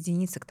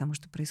присоединиться к тому,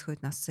 что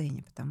происходит на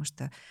сцене, потому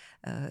что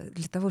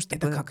для того, Это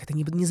чтобы как? Это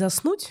не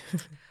заснуть?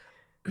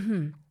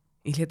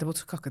 Или это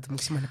вот как это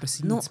максимально Но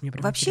присоединиться? Мне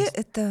прям вообще интересно.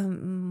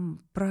 это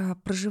про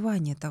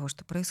проживание того,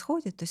 что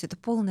происходит. То есть это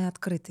полная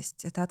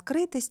открытость. Это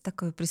открытость,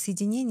 такое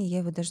присоединение. Я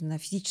его даже на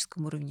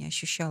физическом уровне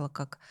ощущала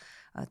как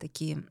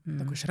такие...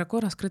 Такой широко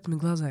раскрытыми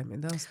глазами,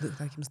 да,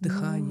 таким с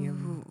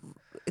дыханием. Ну,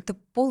 это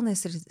полная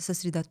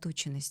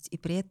сосредоточенность и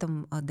при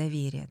этом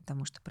доверие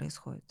тому, что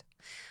происходит.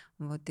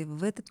 Вот, и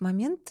в этот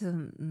момент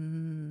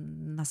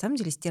на самом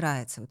деле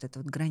стирается вот эта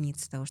вот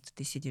граница того, что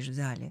ты сидишь в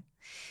зале.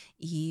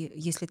 И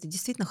если это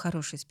действительно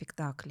хорошие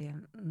спектакли,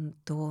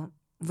 то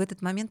в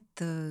этот момент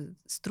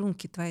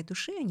струнки твоей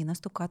души, они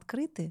настолько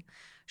открыты,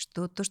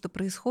 что то, что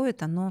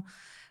происходит, оно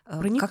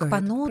как по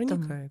нотам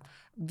Проникает.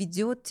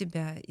 ведет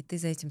тебя, и ты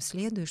за этим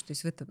следуешь. То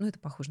есть ну, это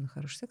похоже на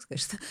хороший секс,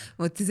 конечно.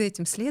 Вот ты за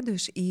этим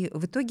следуешь, и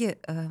в итоге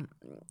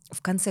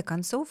в конце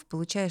концов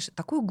получаешь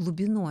такую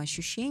глубину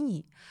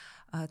ощущений,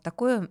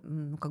 такое,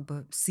 ну, как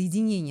бы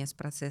соединение с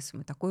процессом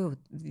и такой вот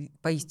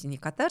поистине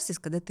катарсис,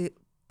 когда ты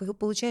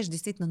получаешь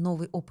действительно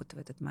новый опыт в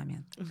этот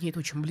момент. Мне это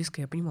очень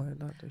близко, я понимаю,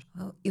 да. То есть.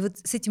 И вот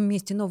с этим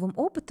вместе новым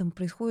опытом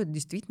происходит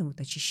действительно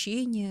вот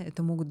очищение.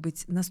 Это могут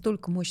быть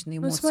настолько мощные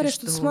Ну, эмоции, смотря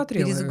что ты что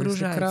смотрела. Если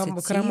перезагружается тело.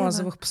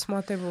 Карамазовых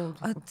посмотрел.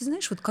 А ты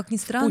знаешь, вот как ни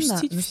странно,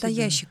 Впустить в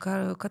настоящий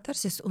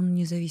катарсис, он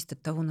не зависит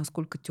от того,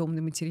 насколько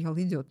темный материал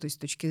идет, то есть с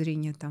точки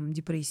зрения там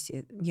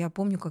депрессии. Я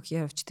помню, как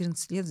я в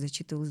 14 лет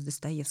зачитывалась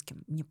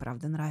Достоевским. Мне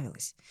правда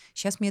нравилось.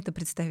 Сейчас мне это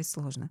представить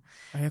сложно.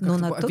 А я Но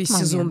на как-то тот весь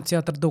момент... сезон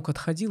театр док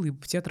отходил, и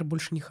в театр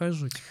больше не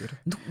хожу теперь.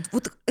 Ну,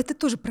 вот это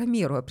тоже про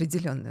меру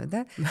определенную,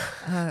 да?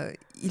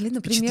 Или,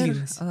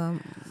 например, Впечатлилась.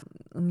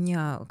 у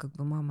меня как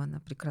бы мама, она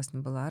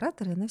прекрасно была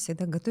оратор, и она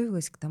всегда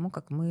готовилась к тому,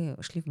 как мы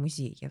шли в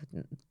музей. Я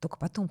вот только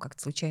потом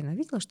как-то случайно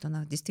увидела, что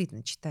она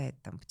действительно читает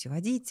там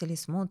путеводители,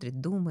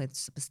 смотрит, думает,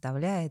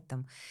 сопоставляет,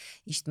 там,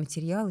 ищет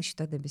материал, еще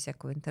тогда без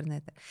всякого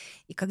интернета.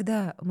 И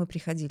когда мы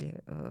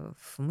приходили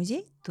в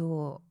музей,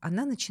 то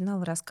она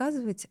начинала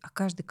рассказывать о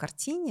каждой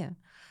картине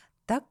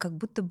так, как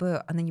будто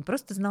бы она не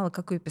просто знала,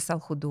 как ее писал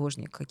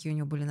художник, какие у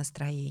него были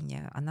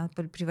настроения. Она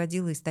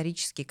приводила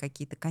исторические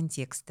какие-то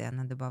контексты,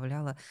 она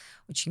добавляла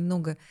очень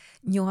много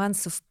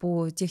нюансов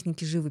по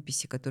технике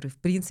живописи, которые, в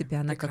принципе,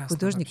 она как Прекрасно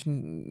художник,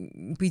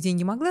 вообще. по идее,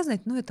 не могла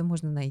знать, но это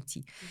можно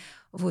найти.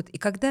 Вот. И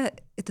когда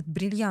этот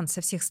бриллиант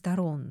со всех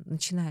сторон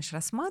начинаешь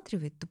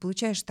рассматривать, ты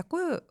получаешь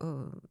такой,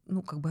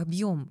 ну, как бы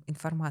объем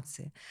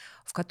информации,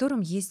 в котором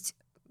есть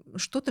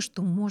что-то,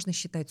 что можно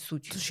считать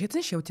сутью. Слушай,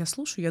 знаешь, я у тебя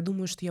слушаю, я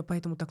думаю, что я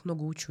поэтому так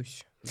много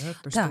учусь. Да?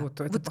 То есть Да, вот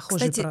это вот,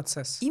 похожий кстати,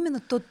 процесс. именно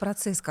тот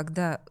процесс,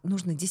 когда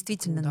нужно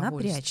действительно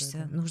Удовольствие,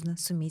 напрячься, да. нужно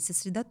суметь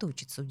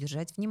сосредоточиться,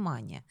 удержать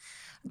внимание,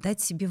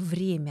 дать себе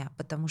время,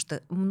 потому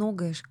что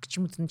многое, к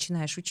чему ты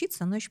начинаешь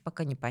учиться, оно еще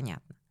пока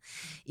непонятно.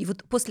 И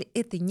вот после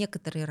этой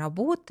некоторой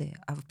работы,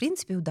 а в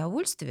принципе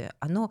удовольствие,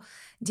 оно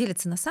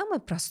делится на самое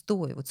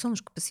простое. Вот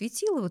солнышко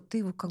посветило, вот ты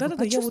его как бы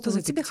Да-да-да, я вот из почувствовал, и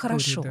этой тебе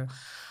категории, хорошо. да.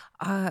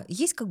 А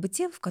есть как бы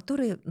те, в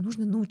которые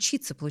нужно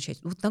научиться получать.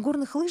 Вот на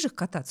горных лыжах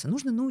кататься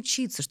нужно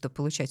научиться, чтобы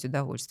получать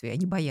удовольствие, а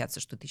не бояться,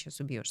 что ты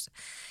сейчас убьешься.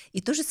 И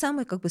то же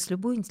самое как бы с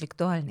любой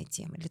интеллектуальной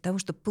темой. Для того,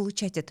 чтобы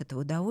получать от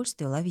этого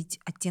удовольствие, ловить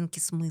оттенки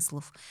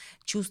смыслов,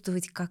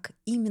 чувствовать, как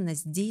именно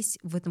здесь,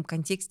 в этом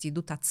контексте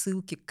идут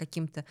отсылки к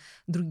каким-то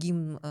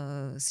другим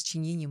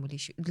сочинениям или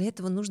еще. Для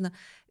этого нужно,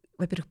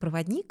 во-первых,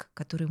 проводник,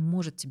 который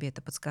может тебе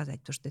это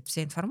подсказать, потому что эта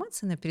вся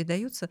информация, она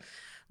передается,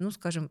 ну,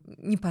 скажем,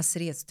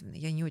 непосредственно.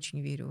 Я не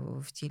очень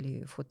верю в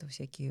теле, фото,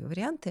 всякие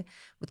варианты.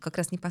 Вот как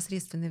раз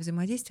непосредственное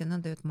взаимодействие,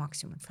 оно дает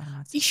максимум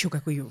информации. Еще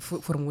какие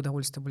формы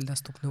удовольствия были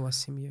доступны у вас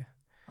в семье?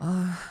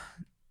 А,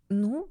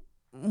 ну,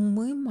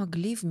 мы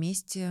могли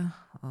вместе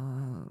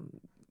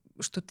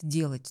что-то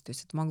делать. То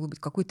есть это могло быть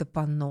какое-то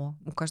панно,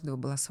 у каждого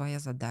была своя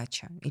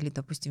задача. Или,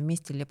 допустим,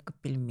 вместе лепка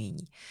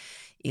пельменей.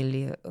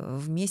 Или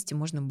вместе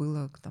можно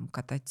было там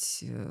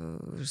катать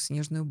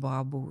снежную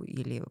бабу,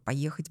 или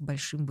поехать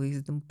большим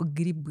выездом по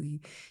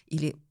грибы,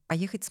 или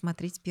поехать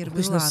смотреть первые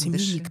Обычно в семье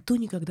ландыши. никто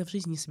никогда в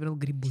жизни не собирал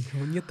грибы.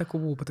 Нет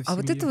такого опыта в А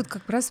вот это семье. вот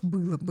как раз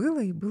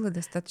было и было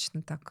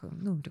достаточно так,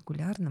 ну,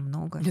 регулярно,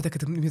 много. Мне так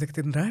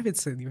это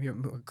нравится. У меня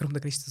огромное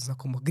количество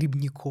знакомых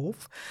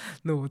грибников,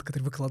 ну, вот,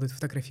 которые выкладывают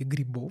фотографии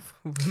грибов.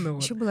 Ну,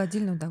 вот. Еще было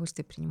отдельное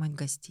удовольствие принимать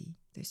гостей.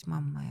 То есть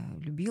мама моя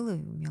любила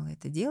и умела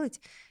это делать.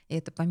 И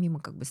это помимо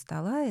как бы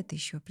стола, это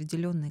еще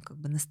определенное как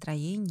бы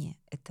настроение.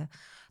 Это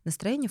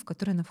настроение, в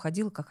которое она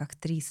входила как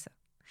актриса.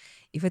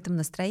 И в этом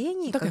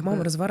настроении Такая как мама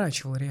бы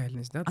разворачивала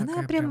реальность, да, она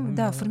такая прям прям,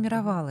 да, умела.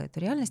 формировала эту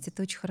реальность,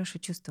 это очень хорошо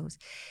чувствовалось.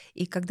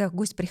 И когда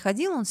гость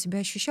приходил, он себя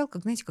ощущал,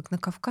 как, знаете, как на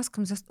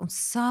кавказском он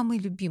самый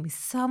любимый,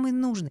 самый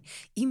нужный.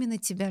 Именно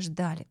тебя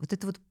ждали. Вот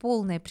это вот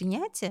полное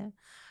принятие,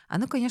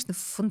 оно, конечно,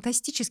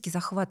 фантастически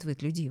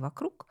захватывает людей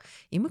вокруг.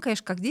 И мы,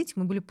 конечно, как дети,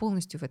 мы были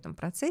полностью в этом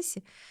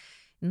процессе.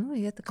 Ну,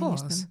 и это,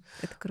 Класс. конечно,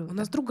 это У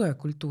нас круто. другая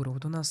культура.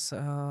 Вот у нас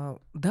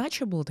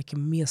дача была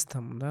таким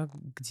местом, да,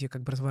 где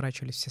как бы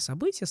разворачивались все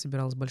события,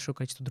 собиралось большое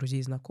количество друзей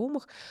и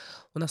знакомых.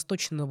 У нас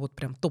точно вот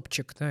прям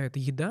топчик, да, это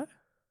еда.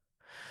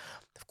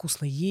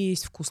 Вкусно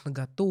есть, вкусно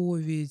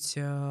готовить,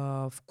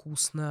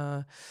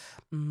 вкусно...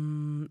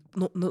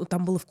 Но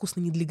там было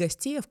вкусно не для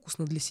гостей, а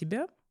вкусно для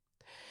себя.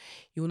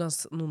 И у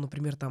нас, ну,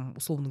 например, там,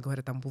 условно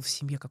говоря, там был в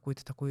семье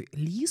какой-то такой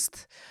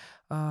лист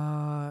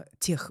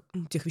тех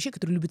вещей,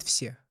 которые любят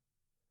все.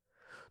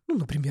 Ну,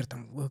 например,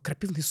 там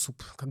крапивный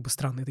суп. Как бы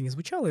странно это ни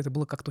звучало, это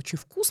было как-то очень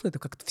вкусно, это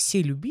как-то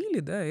все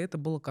любили, да, и это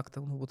было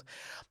как-то, ну вот,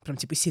 прям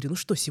типа серии, ну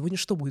что, сегодня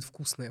что будет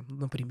вкусное?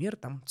 Например,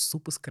 там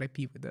суп из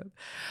крапивы, да.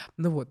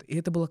 Ну вот, и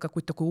это было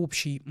какой-то такой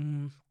общей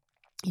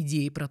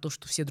идеей про то,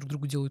 что все друг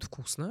другу делают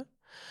вкусно.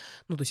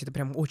 Ну, то есть это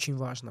прям очень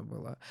важно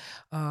было.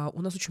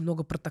 У нас очень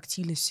много про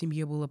тактильность в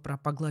семье было, про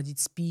погладить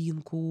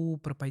спинку,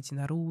 про пойти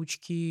на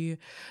ручки.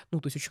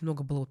 Ну, то есть очень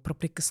много было вот про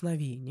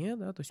прикосновение,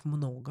 да, то есть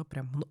много,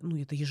 прям, ну,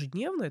 это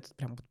ежедневно, это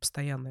прям вот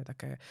постоянная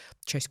такая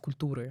часть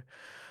культуры.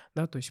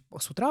 Да, то есть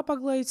с утра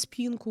погладить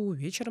спинку,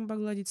 вечером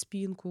погладить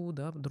спинку,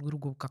 да, друг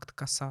другу как-то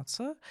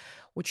касаться.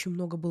 Очень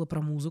много было про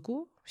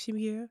музыку в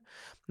семье.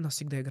 У нас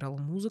всегда играла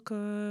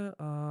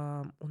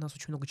музыка, у нас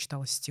очень много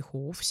читалось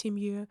стихов в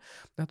семье,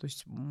 да, то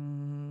есть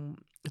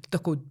это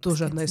такой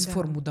тоже одна Кстати, из да,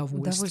 форм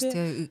удовольствия.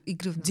 удовольствие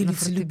игры на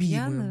Делиться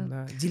любимым, фортепиано,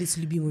 да, делиться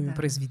любимыми да,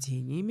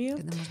 произведениями.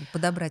 когда можно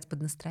подобрать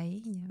под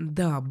настроение.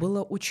 Да,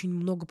 было очень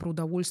много про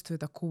удовольствие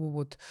такого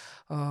вот,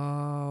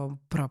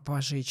 про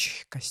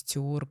пожечь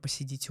костер,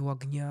 посидеть у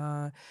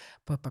огня,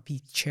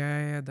 попить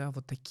чая, да,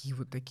 вот такие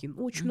вот такие.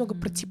 Ну, очень много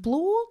про Мгм.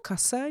 тепло,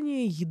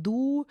 касание,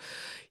 еду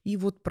и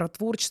вот про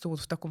творчество вот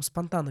в таком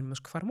спонтанном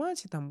немножко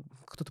формате. Там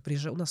кто-то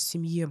приезжал, у нас в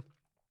семье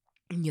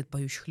нет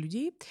поющих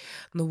людей,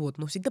 но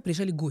всегда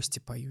приезжали гости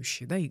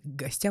поющие, да, и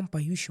гостям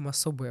поющим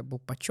особый был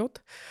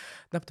почет,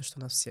 да, потому что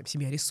у нас вся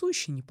семья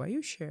рисующая, не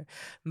поющая,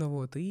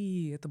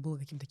 и это было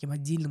каким-то таким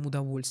отдельным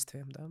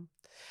удовольствием, да.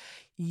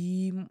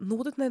 И,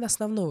 вот это, наверное,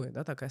 основное,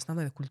 да, такая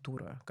основная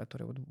культура,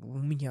 которая вот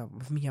в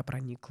меня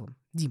проникла.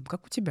 Дим,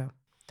 как у тебя?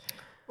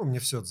 Мне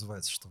все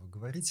отзывается, что вы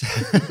говорите.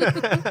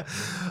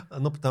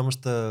 Ну, потому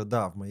что,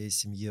 да, в моей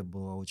семье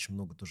было очень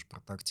много тоже про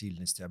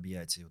тактильность,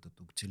 объятия, вот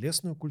эту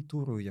телесную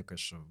культуру. Я,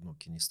 конечно,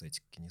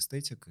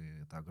 кинестетик, и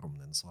это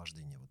огромное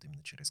наслаждение вот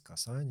именно через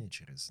касание,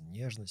 через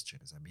нежность,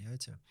 через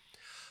объятия.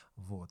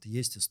 Вот.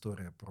 Есть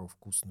история про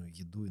вкусную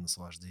еду и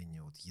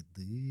наслаждение от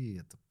еды.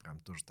 Это прям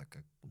тоже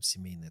такая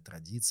семейная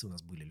традиция. У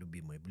нас были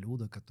любимые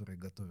блюда, которые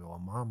готовила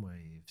мама,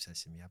 и вся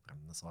семья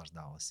прям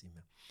наслаждалась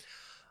ими.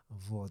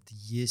 Вот.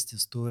 Есть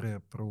история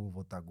про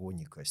вот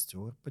огонь и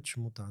костер.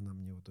 Почему-то она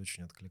мне вот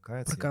очень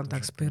откликается. Про Я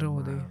контакт тоже с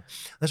природой. понимаю.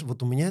 Знаешь,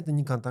 вот у меня это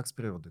не контакт с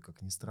природой,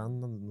 как ни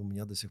странно. У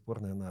меня до сих пор,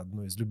 наверное,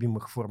 одно из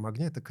любимых форм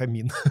огня — это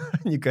камин,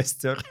 не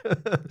костер.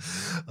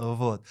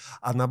 Вот.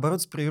 А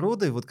наоборот, с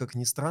природой, вот как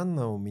ни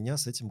странно, у меня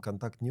с этим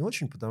контакт не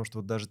очень, потому что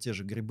вот даже те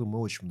же грибы, мы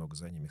очень много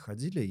за ними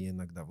ходили, я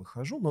иногда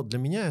выхожу, но для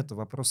меня это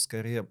вопрос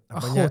скорее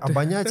Охоты.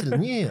 обонятель.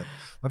 Нет,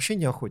 вообще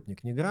не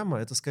охотник, ни грамма.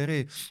 Это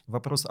скорее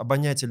вопрос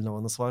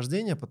обонятельного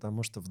наслаждения,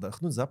 потому что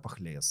вдохнуть запах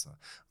леса,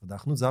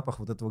 вдохнуть запах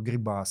вот этого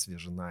гриба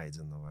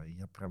свеженайденного. И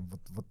я прям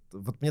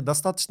вот мне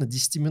достаточно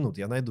 10 минут.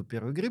 Я найду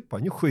первый гриб,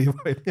 понюхаю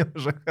его, и мне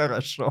уже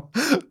хорошо.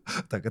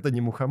 Так, это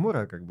не мухомор,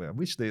 а как бы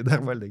обычный и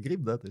нормальный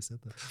гриб, да, то есть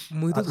это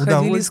Мы тут ходили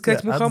удовольствие искать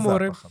от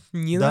мухоморы, запаха.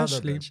 не Да,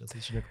 нашли. сейчас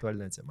очень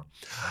актуальная тема.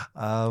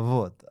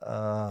 Вот.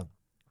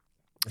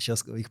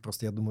 Сейчас их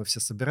просто, я думаю, все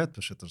собирают,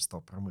 потому что это же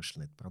стал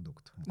промышленный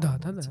продукт. Да.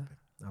 Теперь.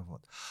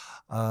 Вот.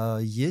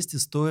 Есть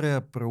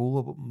история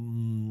про,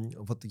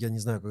 вот я не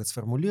знаю, как это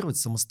сформулировать,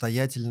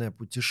 самостоятельное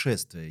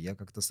путешествие. Я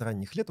как-то с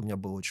ранних лет, у меня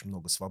было очень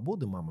много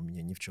свободы, мама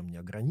меня ни в чем не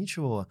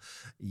ограничивала,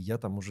 и я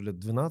там уже лет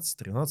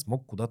 12-13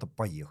 мог куда-то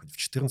поехать. В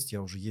 14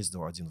 я уже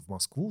ездил один в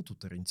Москву,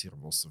 тут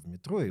ориентировался в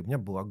метро, и у меня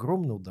было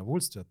огромное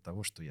удовольствие от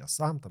того, что я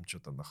сам там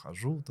что-то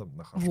нахожу в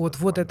этом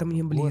Вот это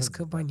мне огромном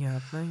близко, городе. Да.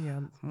 понятно.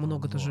 Я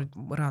много тоже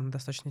Вот. рано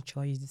достаточно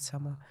начала ездить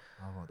сама.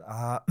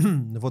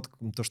 Вот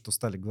то, что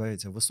стали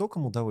говорить о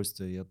высоком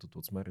удовольствии, я тут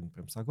вот с Мариной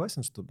прям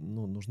согласен, что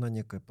нужна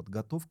некая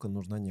подготовка,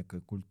 нужна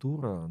некая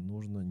культура,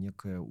 нужно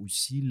некое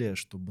усилие,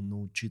 чтобы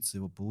научиться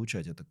его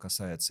получать. Это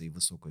касается и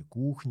высокой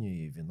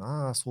кухни, и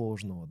вина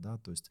сложного, да,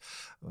 то есть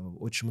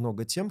очень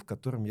много тем, к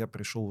которым я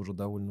пришел уже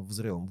довольно в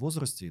зрелом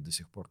возрасте, и до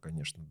сих пор,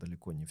 конечно,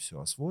 далеко не все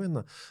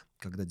освоено,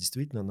 когда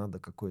действительно надо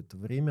какое-то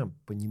время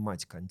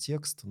понимать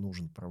контекст,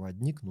 нужен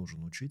проводник,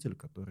 нужен учитель,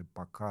 который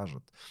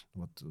покажет.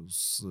 Вот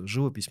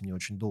живопись мне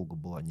очень долго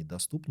была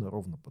недоступна,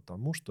 ровно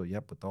потому, что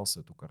я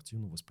пытался эту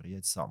картину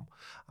восприять сам.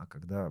 А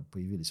когда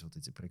появились вот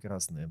эти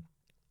прекрасные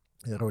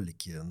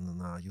ролики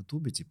на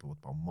Ютубе, типа вот,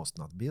 по-моему, «Мост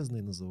над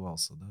бездной»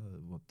 назывался, да,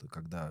 вот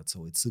когда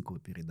целый цикл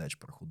передач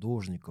про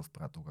художников,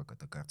 про то, как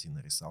эта картина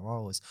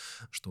рисовалась,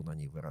 что на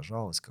ней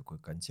выражалось, какой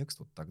контекст,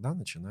 вот тогда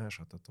начинаешь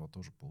от этого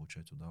тоже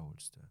получать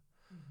удовольствие.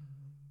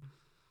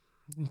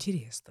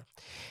 Интересно.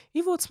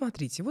 И вот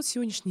смотрите, вот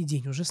сегодняшний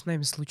день уже с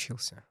нами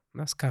случился,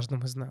 да, с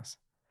каждым из нас.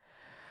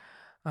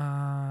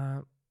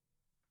 А,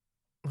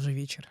 Уже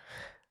вечер.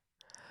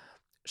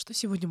 Что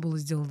сегодня было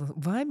сделано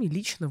вами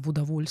лично в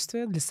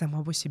удовольствие для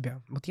самого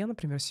себя? Вот я,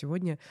 например,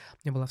 сегодня, у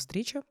меня была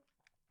встреча,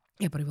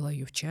 я провела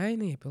ее в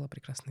чайной, я пила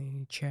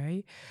прекрасный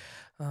чай.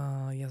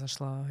 Я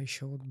зашла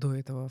еще до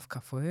этого в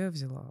кафе,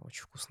 взяла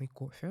очень вкусный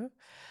кофе.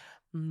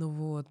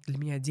 Для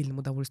меня отдельным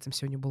удовольствием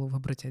сегодня было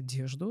выбрать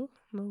одежду,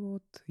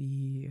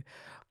 и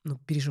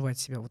переживать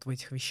себя вот в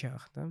этих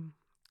вещах, да.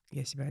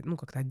 Я себя,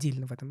 как-то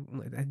отдельно в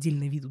этом, это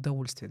отдельный вид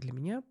удовольствия для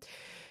меня.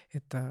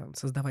 Это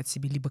создавать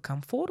себе либо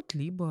комфорт,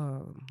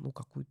 либо,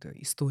 какую-то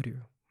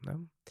историю, да.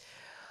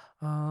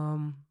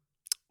 Ам,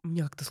 У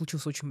меня как-то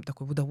случился очень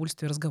такой в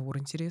удовольствие разговор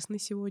интересный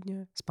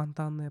сегодня,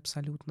 спонтанный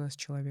абсолютно, с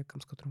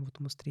человеком, с которым вот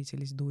мы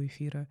встретились до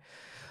эфира.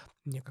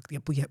 Мне как-то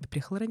я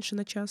приехала раньше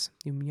на час,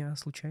 и у меня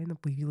случайно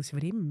появилось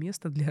время,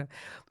 место для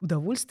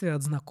удовольствия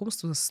от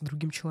знакомства с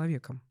другим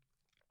человеком.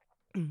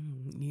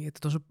 И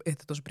это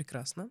тоже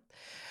прекрасно.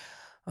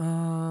 У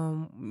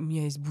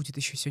меня будет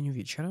еще сегодня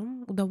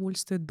вечером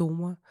удовольствие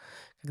дома,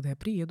 когда я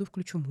приеду,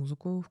 включу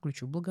музыку,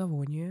 включу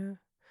благовоние,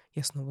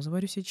 я снова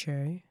заварю себе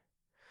чай.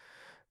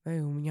 Да,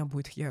 и у меня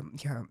будет... Я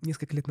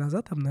несколько лет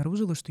назад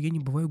обнаружила, что я не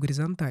бываю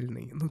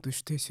горизонтальной. То есть,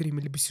 что я все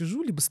время либо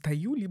сижу, либо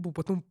стою, либо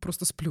потом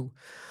просто сплю.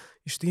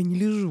 И что я не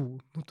лежу.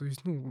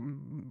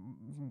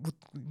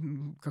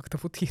 Как-то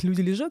вот люди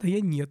лежат, а я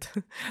нет.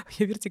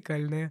 Я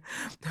вертикальная.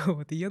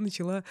 И я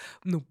начала,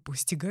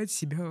 постигать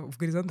себя в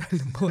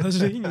горизонтальном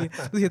положении.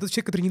 Я тот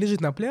человек, который не лежит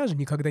на пляже,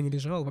 никогда не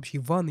лежал, вообще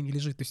в ванной не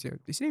лежит. То есть я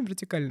все время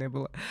вертикальная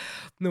была.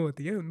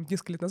 И я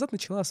несколько лет назад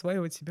начала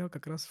осваивать себя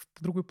как раз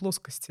в другой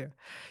плоскости.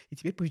 И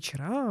теперь по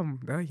вечерам,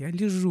 да, я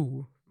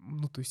лежу.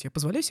 То есть я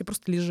позволяю себе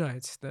просто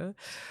лежать, да,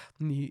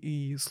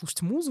 и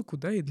слушать музыку,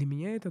 да, и для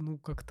меня это,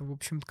 как-то, в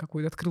общем,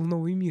 какой-то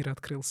новый мир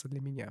открылся для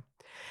меня.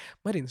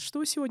 Марин,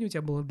 что сегодня у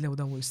тебя было для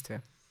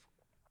удовольствия?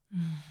 М,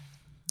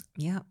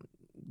 Я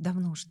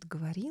давно уже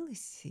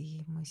договорилась,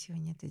 и мы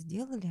сегодня это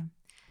сделали.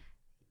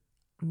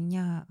 У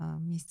меня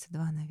месяца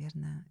 2,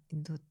 наверное,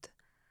 идут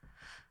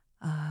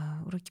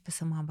уроки по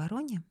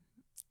самообороне,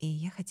 и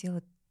я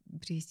хотела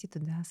привести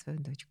туда свою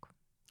дочку.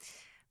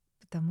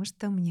 Потому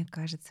что мне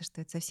кажется,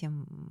 что это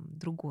совсем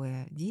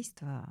другое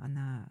действие.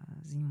 Она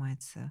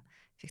занимается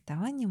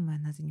фехтованием, и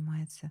она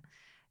занимается,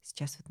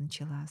 сейчас вот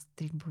начала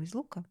стрельбу из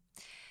лука.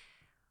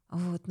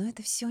 Вот, но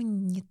это все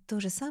не то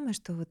же самое,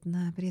 что вот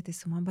при этой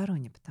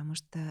самообороне, потому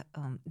что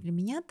для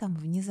меня там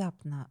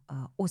внезапно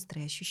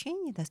острое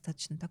ощущение,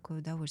 достаточно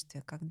такое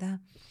удовольствие, когда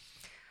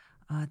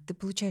ты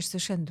получаешь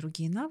совершенно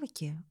другие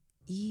навыки,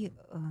 и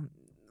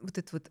вот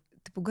это вот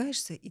ты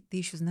пугаешься, и ты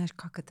еще знаешь,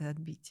 как это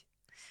отбить.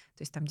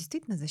 То есть там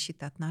действительно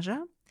защита от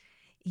ножа.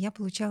 И я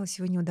получала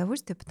сегодня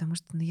удовольствие, потому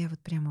что я вот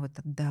прямо вот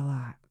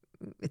отдала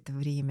это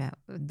время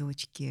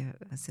дочке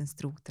с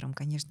инструктором.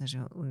 Конечно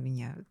же, он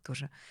меня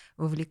тоже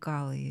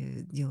вовлекал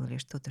и делали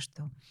что-то,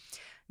 что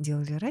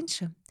делали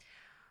раньше.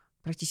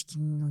 Практически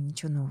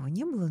ничего нового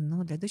не было,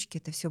 но для дочки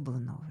это все было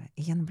новое.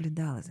 И я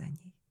наблюдала за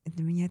ней. И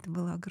для меня это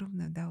было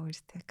огромное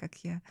удовольствие, как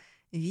я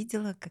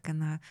видела, как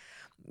она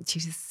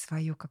через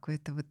свою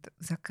какую-то вот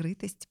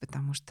закрытость,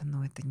 потому что,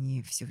 это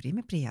не все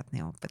время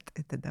приятный опыт,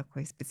 это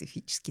такой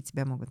специфический,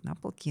 тебя могут на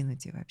пол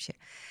кинуть и вообще.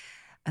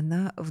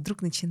 Она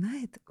вдруг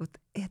начинает вот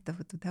это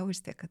вот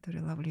удовольствие,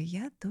 которое ловлю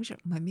я, тоже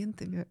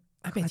моментами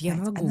Опять я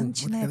хватать. Она могу. Вот это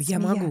начинает я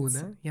могу,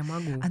 смеяться. да? Я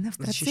могу Она в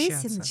процессе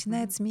защищаться.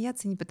 начинает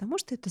смеяться не потому,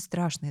 что это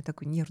страшный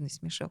такой нервный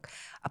смешок,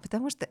 а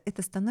потому что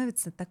это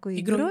становится такой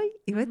Игрой. игрой,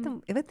 и в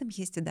этом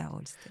есть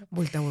удовольствие.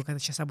 Более того, когда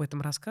сейчас об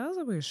этом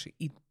рассказываешь,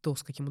 и то,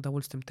 с каким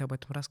удовольствием ты об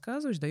этом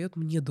рассказываешь, дает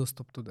мне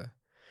доступ туда.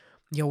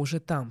 Я уже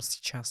там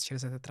сейчас,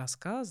 через этот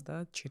рассказ,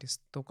 да, через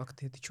то, как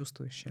ты это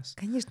чувствуешь сейчас.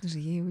 Конечно же,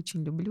 я ее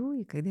очень люблю,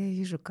 и когда я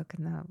вижу, как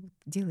она вот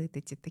делает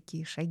эти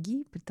такие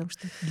шаги, при том,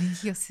 что для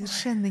нее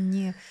совершенно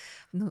не,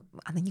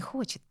 она не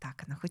хочет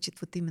так, она хочет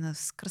вот именно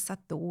с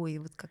красотой,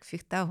 вот как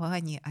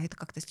фехтование, а это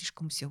как-то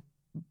слишком все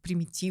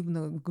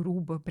примитивно,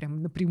 грубо,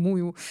 прям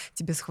напрямую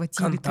тебя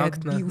схватили, ты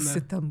Контактно,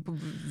 отбился да. там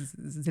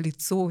за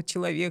лицо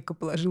человека,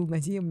 положил на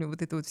землю,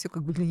 вот это вот все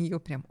как бы для нее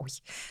прям, ой,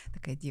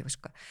 такая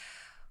девушка.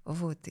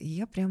 Вот, и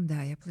я прям,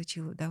 да, я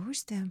получила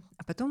удовольствие.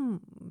 А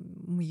потом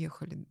мы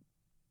ехали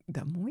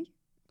домой,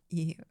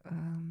 и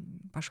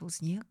пошел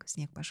снег.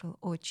 Снег пошел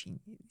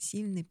очень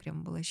сильный,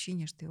 прям было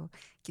ощущение, что его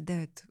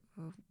кидают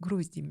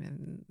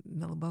гроздями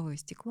на лобовое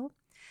стекло.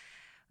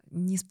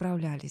 Не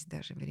справлялись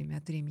даже время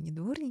от времени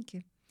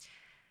дворники.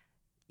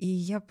 И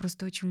я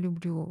просто очень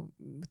люблю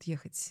вот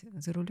ехать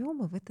за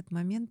рулем, и в этот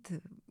момент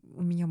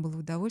у меня было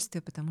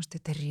удовольствие, потому что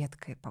это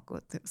редкое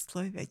погодные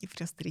условия, они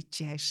просто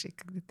редчайшие,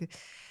 когда ты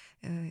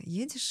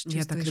едешь,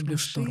 Я так чувствуешь люблю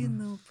шторм.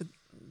 машину,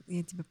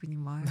 я тебя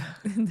понимаю,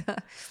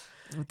 да.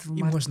 Вот в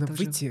И марте можно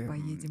тоже выйти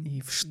поедем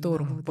и в на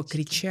шторм лодочке.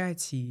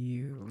 покричать,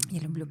 и Я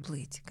люблю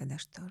плыть, когда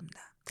шторм,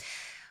 да.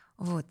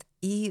 Вот.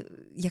 И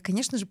я,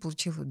 конечно же,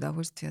 получила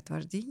удовольствие от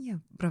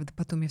вождения. Правда,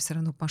 потом я все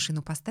равно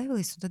машину поставила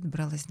и сюда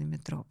добралась на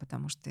метро,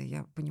 потому что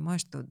я понимаю,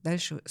 что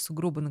дальше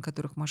сугробы, на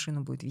которых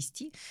машину будет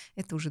вести,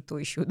 это уже то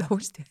еще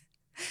удовольствие.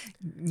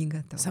 Не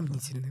готова была.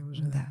 сомнительные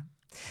уже, да. Да.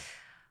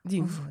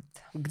 Дим, Вот.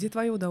 где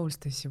твое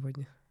удовольствие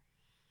сегодня?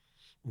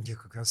 Я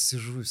как раз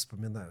сижу и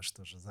вспоминаю,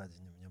 что же за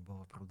день у меня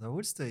было про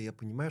удовольствие. Я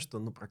понимаю, что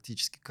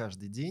практически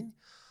каждый день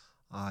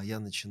я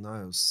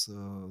начинаю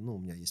у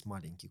меня есть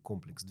маленький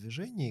комплекс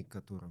движений,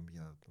 которым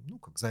я,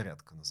 как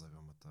зарядка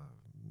назовем это,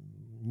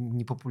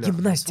 непопулярное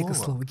Гимнастика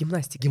слово. слово,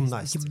 гимнастика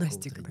есть.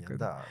 Гимнастика Утренняя, такая.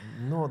 да.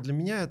 Но для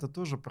меня это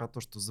тоже про то,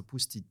 что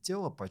запустить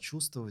тело,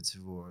 почувствовать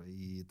его,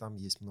 и там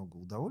есть много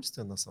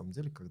удовольствия, на самом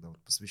деле, когда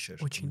вот посвящаешь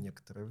этому Очень,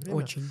 некоторое время,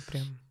 очень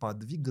прям.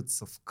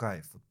 подвигаться в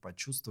кайф, вот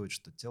почувствовать,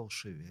 что тело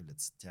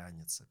шевелится,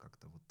 тянется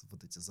как-то,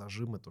 вот эти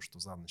зажимы, то, что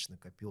за ночь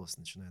накопилось,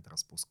 начинает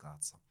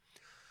распускаться.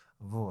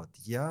 Вот,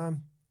 я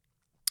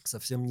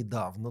совсем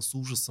недавно с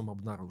ужасом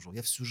обнаружил.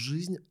 Я всю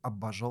жизнь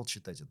обожал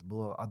читать. Это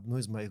было одно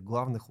из моих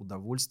главных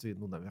удовольствий,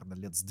 наверное,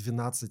 лет с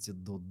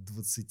 12 до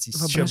 20 с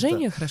чем-то.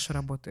 Воображение хорошо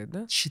работает,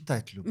 да?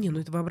 Читать люблю.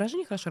 Не, это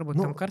воображение хорошо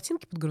работает, там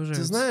картинки Ты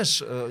подгружаются.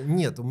 знаешь,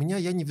 нет,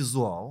 я не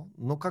визуал,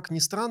 но, как ни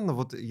странно,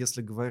 вот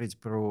если говорить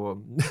про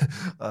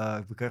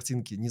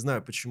картинки, не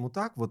знаю, почему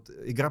так, вот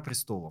 «Игра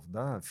престолов»,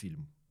 да,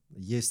 фильм.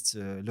 Есть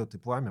 «Лед и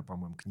пламя»,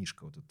 по-моему,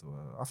 книжка вот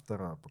этого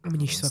автора.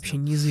 Мне сейчас вообще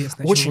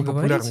неизвестно, о чем Очень вы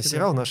популярный говорите.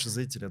 сериал, наши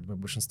зрители, я думаю,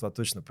 большинство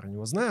точно про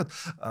него знают.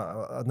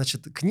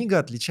 Значит, книга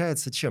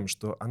отличается чем?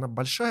 Что она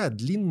большая,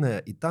 длинная,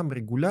 и там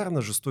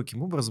регулярно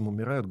жестоким образом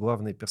умирают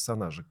главные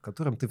персонажи, к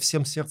которым ты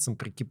всем сердцем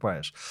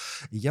прикипаешь.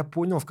 И я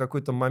понял в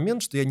какой-то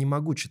момент, что я не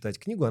могу читать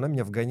книгу, она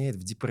меня вгоняет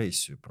в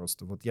депрессию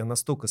просто. Вот я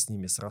настолько с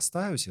ними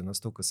срастаюсь, я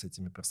настолько с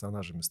этими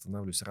персонажами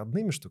становлюсь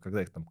родными, что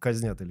когда их там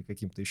казнят или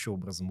каким-то еще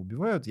образом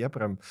убивают, я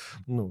прям,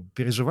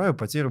 переживаю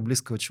потерю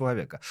близкого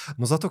человека.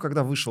 Но зато,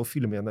 когда вышел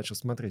фильм, я начал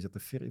смотреть это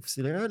в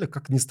сериале,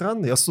 как ни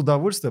странно, я с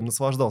удовольствием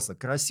наслаждался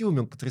красивыми,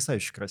 он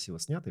потрясающе красиво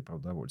снятый, про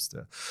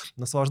удовольствие,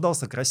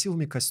 наслаждался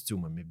красивыми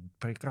костюмами,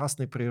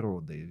 прекрасной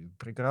природой,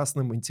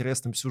 прекрасным,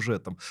 интересным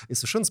сюжетом и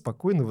совершенно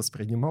спокойно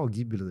воспринимал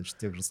гибель, значит,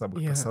 тех же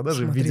самых Я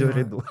персонажей в смотрела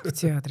видеоряду. в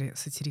театре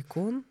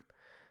 «Сатирикон»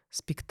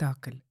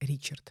 спектакль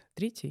 «Ричард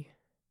III»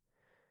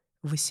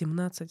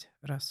 18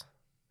 раз.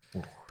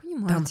 Ух,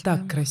 Понимаю Там так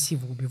тебя.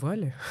 красиво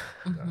убивали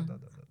да, Мгм. да, да,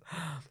 да,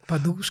 да.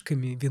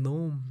 подушками,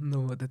 вином.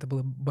 Ну вот это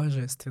было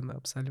божественно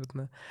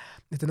абсолютно.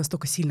 Это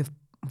настолько сильно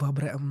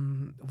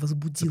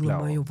возбудило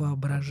Цепляло, мое конечно.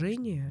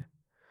 воображение,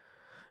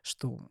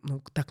 что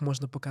ну, так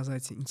можно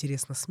показать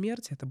интересно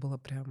смерть. Это было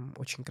прям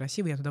очень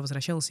красиво. Я туда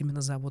возвращалась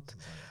именно За этим.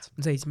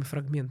 за этими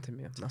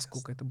фрагментами,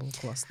 насколько это было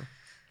классно.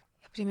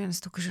 Я примерно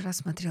столько же раз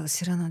смотрела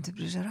 «Сирано де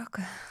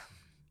Бержерака».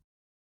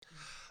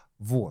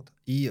 Вот.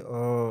 И,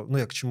 ну,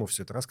 я к чему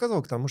все это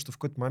рассказывал? К тому, что в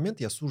какой-то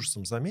момент я с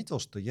ужасом заметил,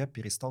 что я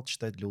перестал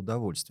читать для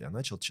удовольствия. Я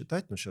начал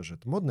читать, ну, сейчас же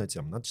это модная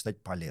тема, надо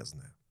читать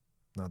полезное.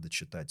 Надо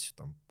читать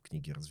там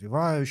книги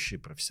развивающие,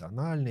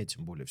 профессиональные,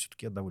 тем более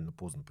все-таки я довольно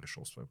поздно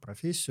пришел в свою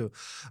профессию,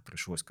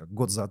 пришлось как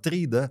год за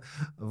 3, да,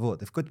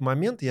 вот. И в какой-то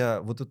момент я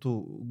вот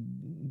эту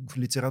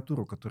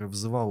литературу, которая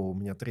вызывала у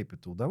меня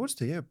трепет и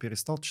удовольствие, я ее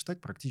перестал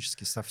читать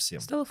практически совсем.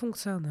 Стало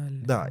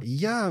функциональным. Да, и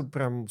я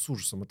прям с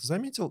ужасом это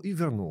заметил и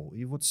вернул.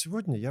 И вот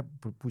сегодня я,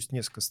 пусть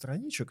несколько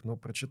страничек, но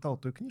прочитал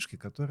той книжки,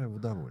 которая в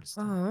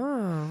удовольствие.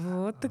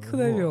 Вот ты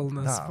куда вел Вот,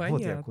 нас, да,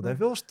 вот я куда понятно.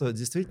 вел, что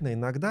действительно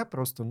иногда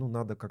просто, ну,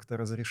 надо как-то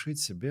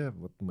разрешить себе,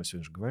 вот мы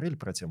сегодня же говорили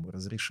про тему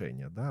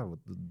разрешения, да, вот,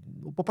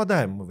 ну,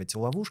 попадаем мы в эти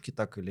ловушки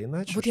так или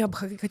иначе. Вот я бы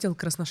хотела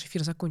как раз наш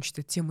эфир закончить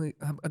этой темой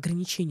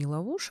ограничений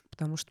ловушек,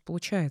 потому что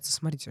получается,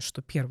 смотрите,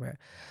 что первое,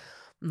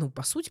 ну,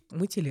 по сути,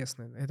 мы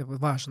телесны, это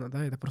важно,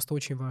 да, это просто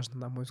очень важно,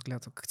 на мой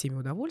взгляд, к теме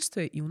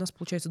удовольствия, и у нас,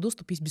 получается,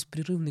 доступ есть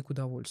беспрерывный к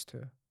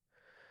удовольствию.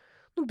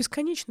 Ну,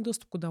 бесконечный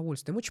доступ к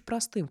удовольствиям, очень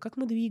простым. Как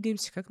мы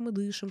двигаемся, как мы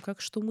дышим, как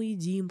что мы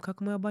едим,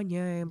 как мы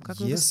обоняем, как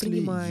мы Если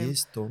воспринимаем.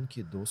 есть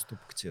тонкий доступ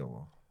к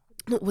телу.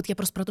 Ну, вот я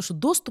просто про то, что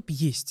доступ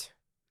есть.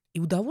 И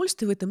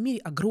удовольствия в этом мире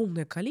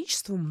огромное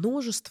количество,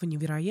 множество,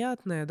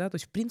 невероятное, да, то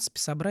есть, в принципе,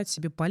 собрать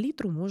себе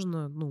палитру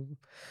можно, ну,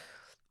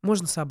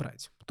 можно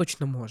собрать,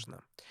 точно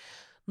можно.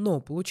 Но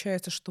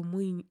получается, что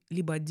мы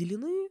либо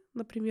отделены,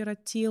 например,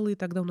 от тела, и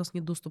тогда у нас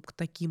нет доступа к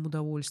таким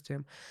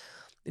удовольствиям,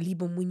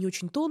 либо мы не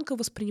очень тонко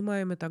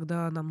воспринимаем, и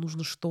тогда нам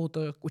нужно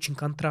что-то очень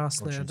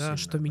контрастное, Очень да,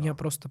 что сильное, меня да.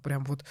 просто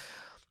прям вот,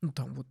 ну,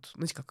 там вот,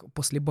 знаете, как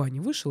после бани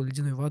вышел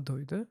ледяной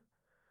водой, да,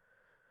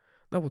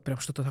 да, вот прям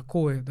что-то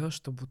такое, да,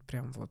 чтобы вот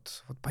прям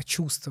вот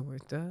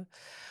почувствовать, да.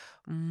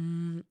 И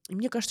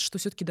мне кажется, что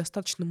все-таки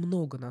достаточно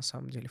много, на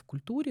самом деле, в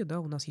культуре, да,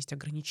 у нас есть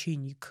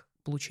ограничений к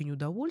получению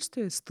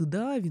удовольствия,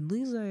 стыда,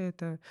 вины за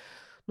это.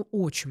 Ну,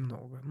 очень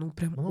много, ну,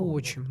 прям Много,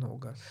 очень много,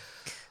 много. много.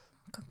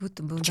 Как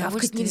будто бы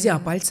Чавкать нельзя,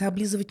 удовольствие... пальцы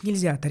облизывать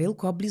нельзя,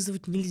 тарелку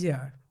облизывать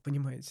нельзя,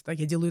 понимаете, да?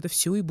 Я делаю это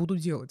все и буду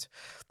делать.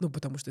 Ну,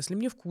 потому что если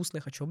мне вкусно,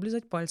 я хочу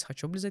облизать пальцы,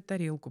 хочу облизать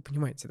тарелку,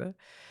 понимаете, да?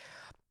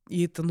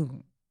 И это,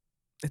 ну,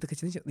 это, кстати,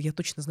 знаете, я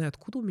точно знаю,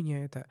 откуда у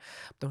меня это,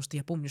 потому что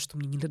я помню, что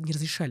мне не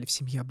разрешали в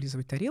семье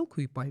облизывать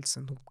тарелку и пальцы,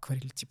 ну,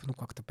 говорили, типа, ну,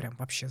 как-то прям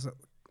вообще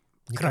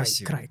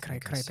Некрасиво это, край,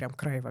 некрасиво. прям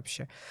край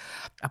вообще.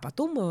 А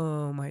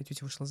потом моя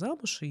тетя вышла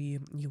замуж, и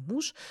ее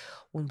муж,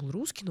 он был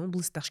русский, но он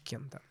был из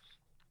Ташкента.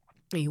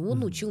 И он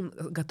Мгм. учил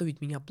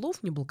готовить меня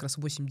плов, мне было как раз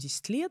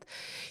 8-10 лет,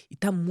 и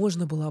там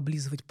можно было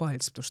облизывать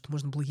пальцы, потому что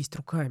можно было есть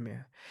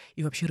руками.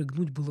 И вообще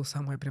рыгнуть было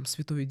самое прям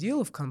святое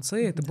дело в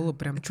конце, это было Да.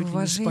 прям Это чуть ли не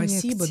уважение к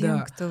спасибо, тем,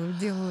 да. кто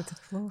делал этот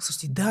плов.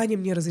 Слушайте, Даня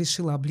мне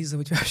разрешила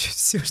облизывать вообще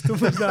все, что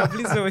можно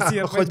облизывать.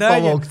 Я Хоть по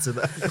Даня, локте,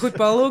 да. хоть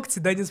по локте.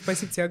 Даня,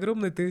 спасибо тебе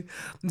огромное. Ты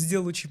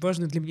сделал очень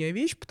важную для меня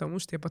вещь, потому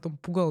что я потом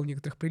пугала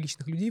некоторых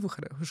приличных людей в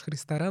хороших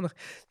ресторанах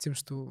тем,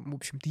 что, в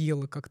общем-то,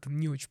 ела как-то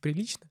не очень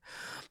прилично,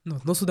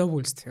 но с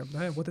удовольствием.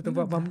 Да? Вот это Ну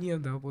во да. мне,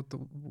 да, вот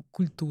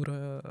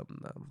культура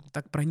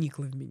так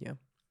проникла в меня.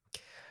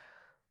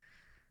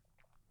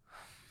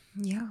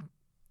 Я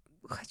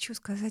хочу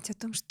сказать о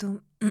том,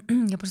 что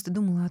я просто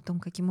думала о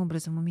том, каким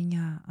образом у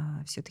меня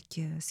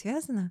все-таки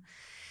связано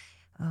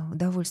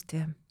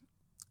удовольствие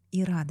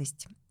и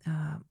радость.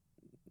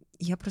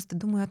 Я просто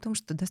думаю о том,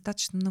 что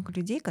достаточно много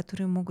людей,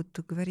 которые могут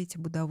говорить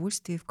об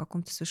удовольствии в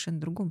каком-то совершенно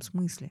другом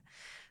смысле.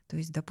 То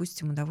есть,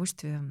 допустим,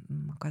 удовольствие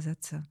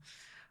оказаться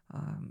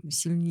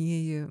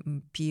сильнее,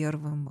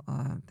 первым,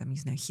 там, не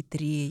знаю,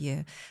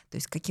 хитрее, то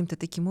есть каким-то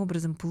таким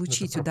образом Это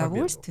получить про победу.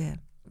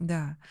 удовольствие,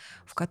 да,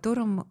 в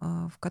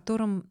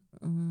котором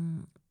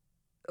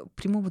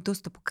прямого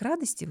доступа к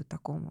радости вот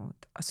такому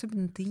вот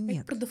особенно-то и Это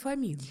нет. про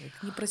дофамин.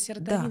 Это не про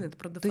серотонин, Да, это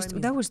про то есть дофамин.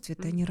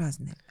 удовольствия-то они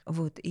разные.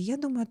 Вот. И я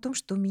думаю о том,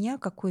 что у меня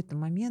какой-то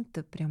момент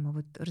прямо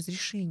вот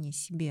разрешение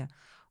себе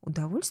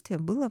удовольствия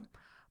было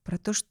про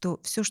то, что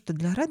все, что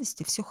для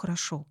радости, все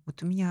хорошо.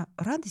 Вот у меня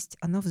радость,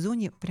 она в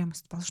зоне прям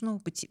сплошного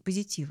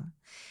позитива.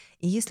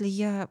 И если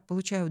я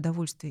получаю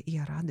удовольствие и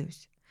я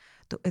радуюсь,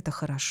 то это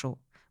хорошо.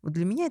 Вот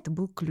для меня это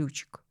был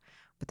ключик.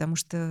 Потому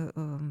что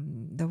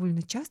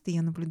довольно часто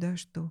я наблюдаю,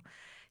 что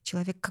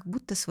человек как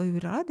будто свою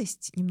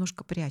радость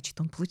немножко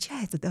прячет, он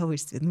получает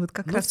удовольствие, ну вот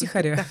как Ну, раз вот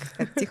втихаря,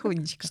 так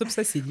тихонечко. чтобы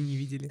соседи не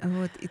видели.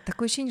 Вот. И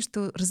такое ощущение,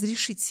 что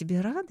разрешить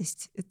себе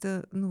радость —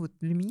 это, ну вот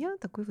для меня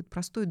такой вот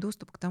простой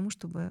доступ к тому,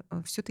 чтобы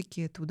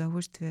все-таки это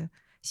удовольствие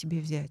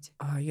себе взять.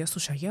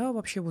 Слушай, я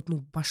вообще вот,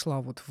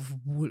 пошла вот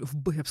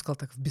я бы сказала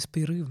так, в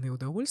беспрерывное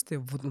удовольствие,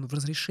 в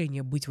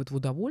разрешение быть вот в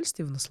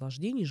удовольствии, в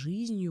наслаждении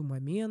жизнью,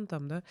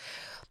 моментом, да.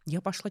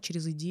 Я пошла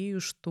через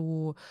идею,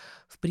 что,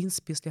 в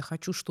принципе, если я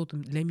хочу что-то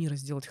для мира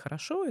сделать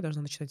хорошо, я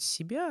должна начинать с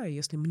себя, и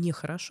если мне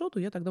хорошо, то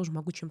я тогда уже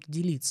могу чем-то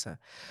делиться.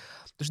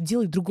 Потому что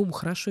делать другому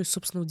хорошо из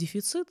собственного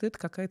дефицита — это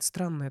какая-то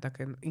странная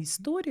такая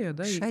история,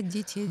 да, и Шать,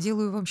 дети, я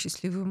делаю вам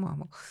счастливую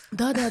маму.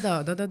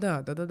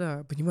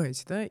 да-да-да,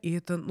 понимаете, да? И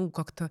это,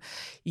 как-то то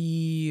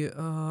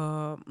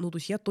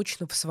есть я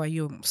точно в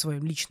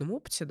своем личном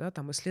опыте, да,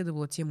 там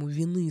исследовала тему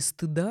вины и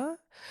стыда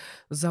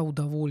за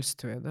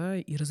удовольствие, да,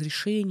 и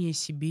разрешение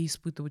себе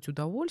испытывать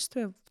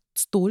удовольствие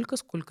столько,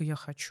 сколько я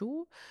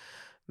хочу,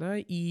 да.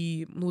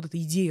 И, вот эта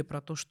идея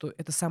про то, что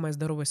это самое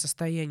здоровое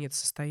состояние — это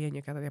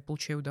состояние, когда я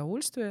получаю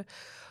удовольствие,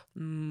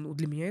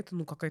 для меня это,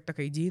 какая-то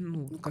такая идея,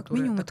 Ну, как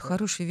которая минимум, это такая.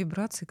 хорошие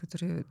вибрации,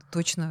 которые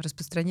точно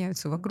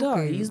распространяются вокруг.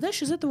 Да, и И знаешь,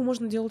 из этого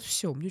можно делать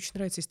все. Мне очень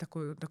нравится, есть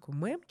такой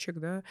мемчик,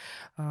 да,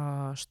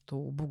 что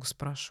у Бога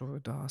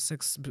спрашивают: а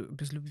секс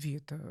без любви —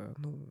 это,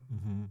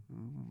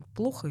 Мгм.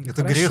 плохо или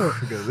Это хорошо?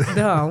 грех,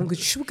 Да, он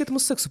говорит: что вы к этому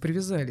сексу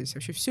привязались?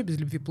 Вообще все без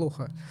любви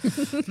плохо.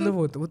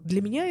 Вот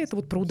для меня это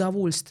вот про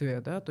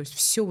удовольствие, да, то есть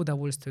все в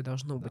удовольствии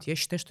должно Да. быть. Я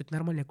считаю, что это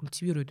нормально, я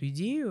культивирую эту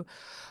идею,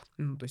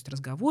 то есть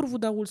разговор в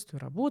удовольствие,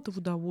 работа в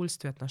удовольствие,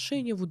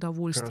 отношения в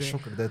удовольствие. Хорошо,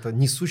 когда это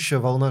несущая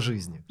волна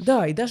жизни.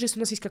 Да, и даже если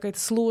у нас есть какая-то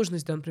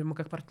сложность, да, например, мы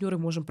как партнеры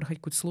можем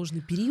проходить какой-то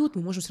сложный период,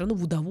 мы можем все равно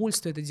в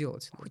удовольствие это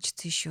делать.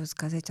 хочется еще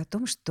сказать о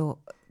том,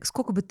 что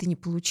сколько бы ты ни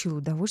получил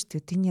удовольствия,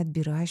 ты не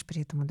отбираешь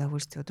при этом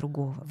удовольствие у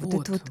другого. Вот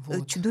это Вот, вот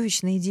вот.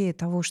 чудовищная идея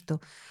того, что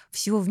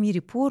всего в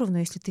мире поровну,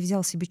 если ты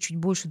взял себе чуть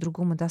больше,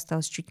 другому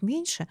досталось чуть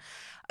меньше,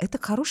 это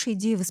хорошая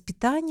идея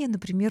воспитания,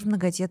 например, в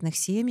многодетных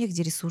семьях,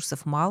 где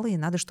ресурсов мало, и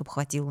надо, чтобы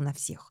хватило на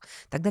всех.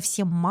 Тогда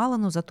всем мало,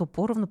 но зато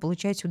поровну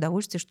получаете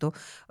удовольствие, что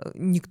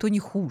никто не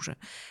хуже.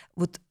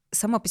 Вот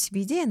сама по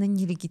себе идея, она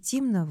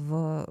нелегитимна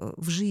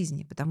в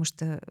жизни, потому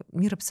что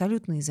мир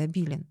абсолютно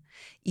изобилен.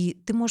 И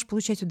ты можешь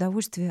получать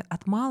удовольствие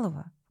от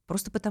малого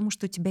просто потому,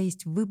 что у тебя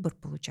есть выбор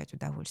получать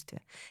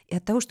удовольствие. И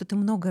от того, что ты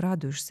много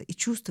радуешься и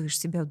чувствуешь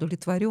себя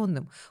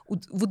удовлетворенным в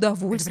Это прям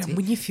удовольствии,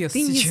 манифест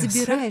ты не сейчас.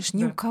 забираешь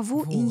ни у Да.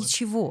 кого и Вот,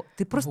 ничего.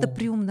 Ты просто вот,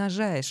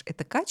 приумножаешь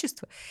это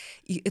качество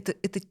и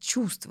это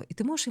чувство, и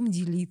ты можешь им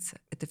делиться.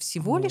 Это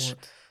всего лишь вот.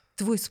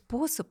 твой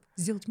способ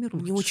сделать мир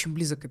Мне лучше. очень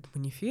близок этот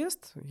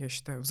манифест, я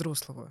считаю,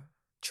 взрослого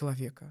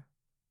человека,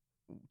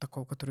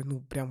 такого, который,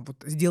 прям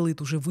вот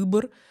сделает уже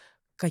выбор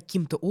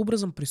каким-то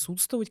образом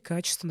присутствовать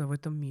качественно в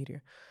этом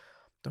мире.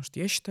 Потому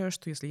что я считаю,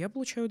 что если я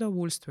получаю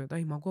удовольствие, да,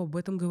 и могу об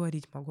этом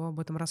говорить, могу об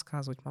этом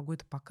рассказывать, могу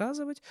это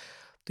показывать,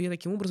 то я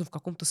таким образом в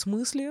каком-то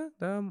смысле,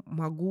 да,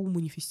 могу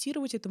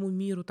манифестировать этому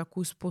миру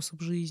такой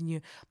способ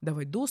жизни,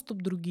 давать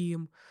доступ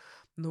другим,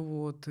 и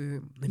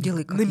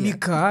Делай как я.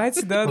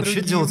 намекать, да,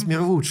 Вообще делать другим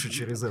мир лучше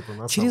через это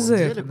на через самом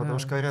деле, это, потому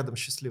что да. когда рядом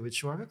счастливый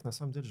человек, на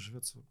самом деле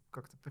живется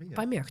как-то приятно.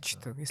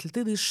 Помягче-то. Да. Если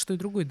ты дышишь, то и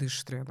другой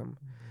дышит рядом.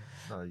 Да,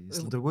 Э,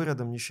 если вот. другой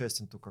рядом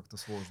несчастен, то как-то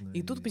сложно.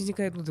 И тут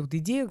возникает вот эта вот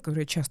идея,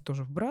 которую я часто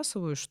тоже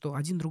вбрасываю, что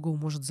один другого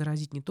может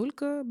заразить не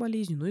только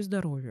болезнью, но и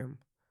здоровьем.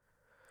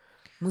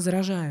 Мы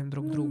заражаем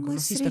друг Ну, друга. У мы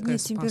нас есть такая средняя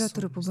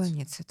температура по способность.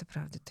 больнице, это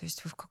правда. То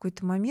есть в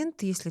какой-то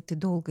момент, если ты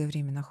долгое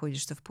время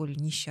находишься в поле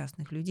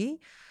несчастных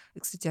людей, и,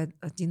 кстати,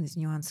 один из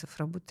нюансов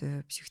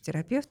работы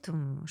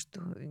психотерапевтом,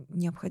 что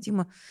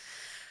необходимо,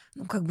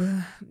 ну, как бы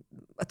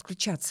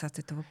отключаться от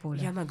этого Я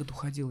поля. на год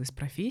уходила из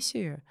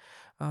профессии.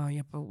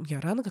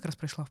 Я рано как раз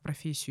пришла в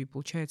профессию, и,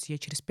 получается, я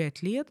через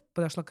 5 лет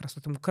подошла как раз к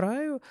этому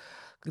краю,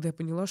 когда я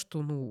поняла,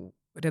 что,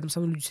 рядом со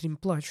мной люди все время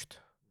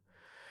плачут.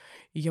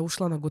 И я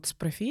ушла на год из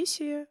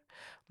профессии,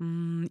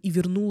 и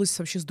вернулась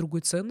вообще с другой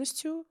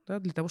ценностью, да,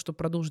 для того, чтобы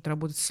продолжить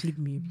работать с У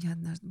людьми. меня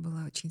однажды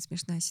была очень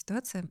смешная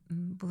ситуация.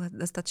 Была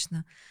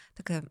достаточно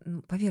такая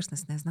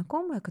поверхностная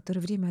знакомая,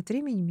 которая время от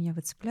времени меня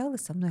выцепляла,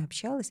 со мной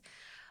общалась.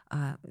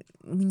 Я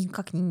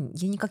никак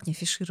не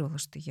афишировала,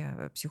 что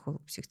я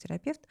психолог,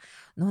 психотерапевт,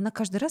 но она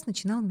каждый раз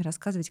начинала мне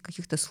рассказывать о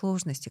каких-то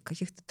сложностях,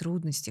 каких-то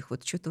трудностях.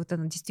 Вот что-то вот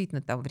она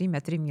действительно там время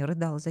от времени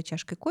рыдала за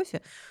чашкой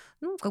кофе.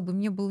 Ну, как бы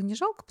мне было не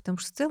жалко, потому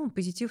что в целом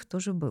позитив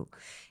тоже был.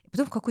 И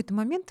потом в какой-то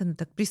момент она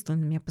так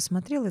пристально на меня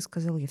посмотрела и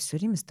сказала: я все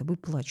время с тобой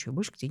плачу, я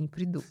больше к тебе не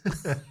приду.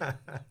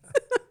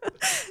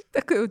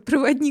 Такой вот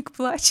проводник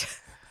плача.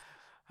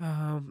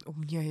 У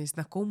меня есть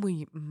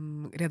знакомый,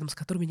 рядом с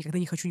которым я никогда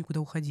не хочу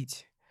никуда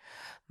уходить.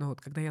 Но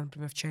вот когда я,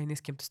 например, в чайной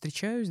с кем-то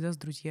встречаюсь, да, с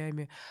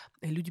друзьями,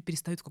 люди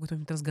перестают в какой-то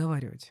момент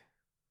разговаривать.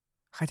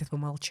 Хотят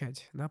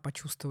помолчать, да,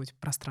 почувствовать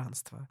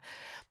пространство.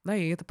 Да,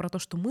 и это про то,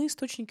 что мы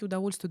источники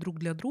удовольствия друг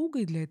для друга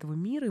и для этого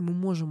мира, и мы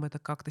можем это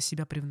как-то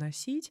себя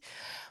привносить,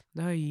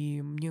 да,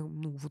 и мне,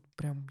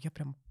 я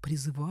прям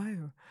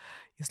призываю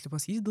Если у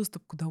вас есть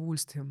доступ к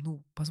удовольствиям,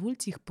 ну,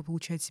 позвольте их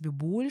получать себе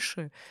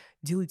больше,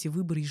 делайте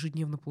выбор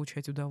ежедневно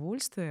получать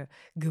удовольствие,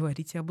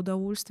 говорите об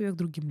удовольствиях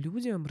другим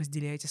людям,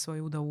 разделяйте свои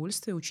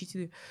удовольствия,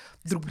 учите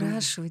друг друга.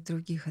 Спрашивай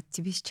других: «А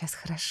тебе сейчас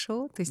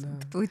хорошо?» То есть ты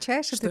Да.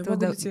 получаешь от Что я этого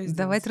могу для тебя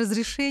давать сделать?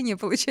 разрешение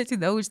получать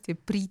удовольствие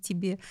при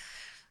тебе.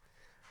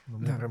 Ну,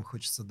 мне Да. прям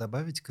хочется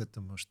добавить к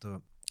этому,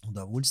 что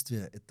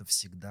удовольствие — это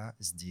всегда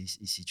здесь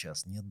и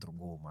сейчас. Нет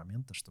другого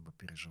момента, чтобы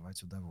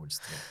переживать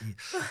удовольствие. И,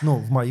 ну,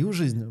 в мою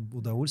жизнь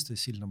удовольствие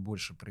сильно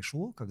больше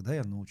пришло, когда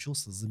я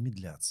научился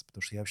замедляться.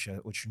 Потому что я вообще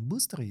очень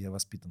быстрый, я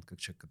воспитан как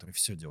человек, который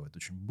все делает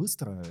очень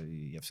быстро,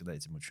 и я всегда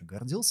этим очень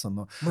гордился,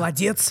 но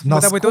Молодец, на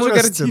мы тобой тоже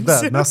скорости, да,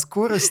 гордимся. на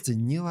скорости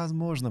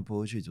невозможно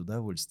получить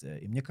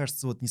удовольствие. И мне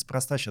кажется, вот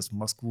неспроста сейчас в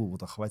Москву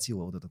вот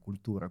охватила вот эта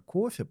культура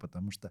кофе,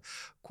 потому что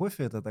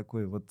кофе — это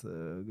такой вот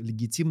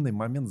легитимный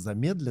момент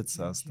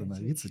замедлиться,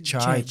 остановиться.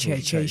 Чай тоже, чай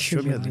еще еще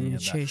медленнее, медленнее,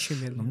 да. чай еще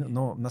медленнее.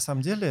 Но на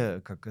самом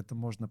деле, как это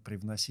можно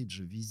привносить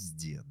же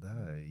везде,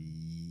 да,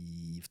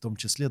 и в том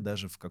числе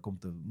даже в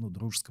каком-то, ну,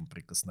 дружеском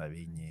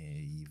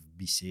прикосновении и в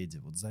беседе.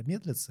 Вот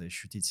замедлиться,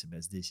 ощутить себя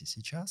здесь и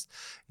сейчас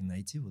и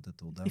найти вот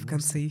это И в удовольствие.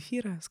 конце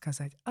эфира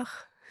сказать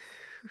 «ах»,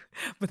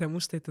 потому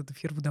что этот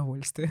эфир в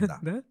удовольствие, Да.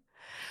 да?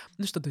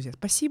 Ну что, друзья,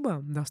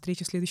 спасибо. До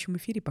встречи в следующем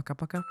эфире.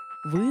 Пока-пока.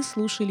 Вы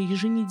слушали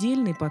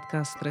еженедельный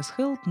подкаст «Стресс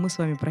Help». Мы с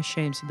вами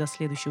прощаемся до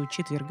следующего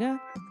четверга.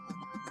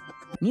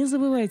 Не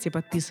забывайте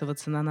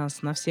подписываться на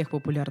нас на всех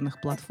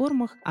популярных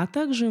платформах, а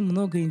также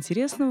много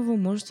интересного вы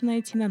можете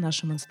найти на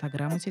нашем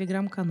инстаграм и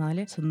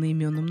телеграм-канале с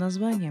одноименным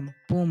названием.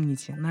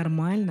 Помните,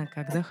 нормально,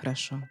 когда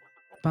хорошо.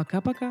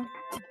 Пока-пока.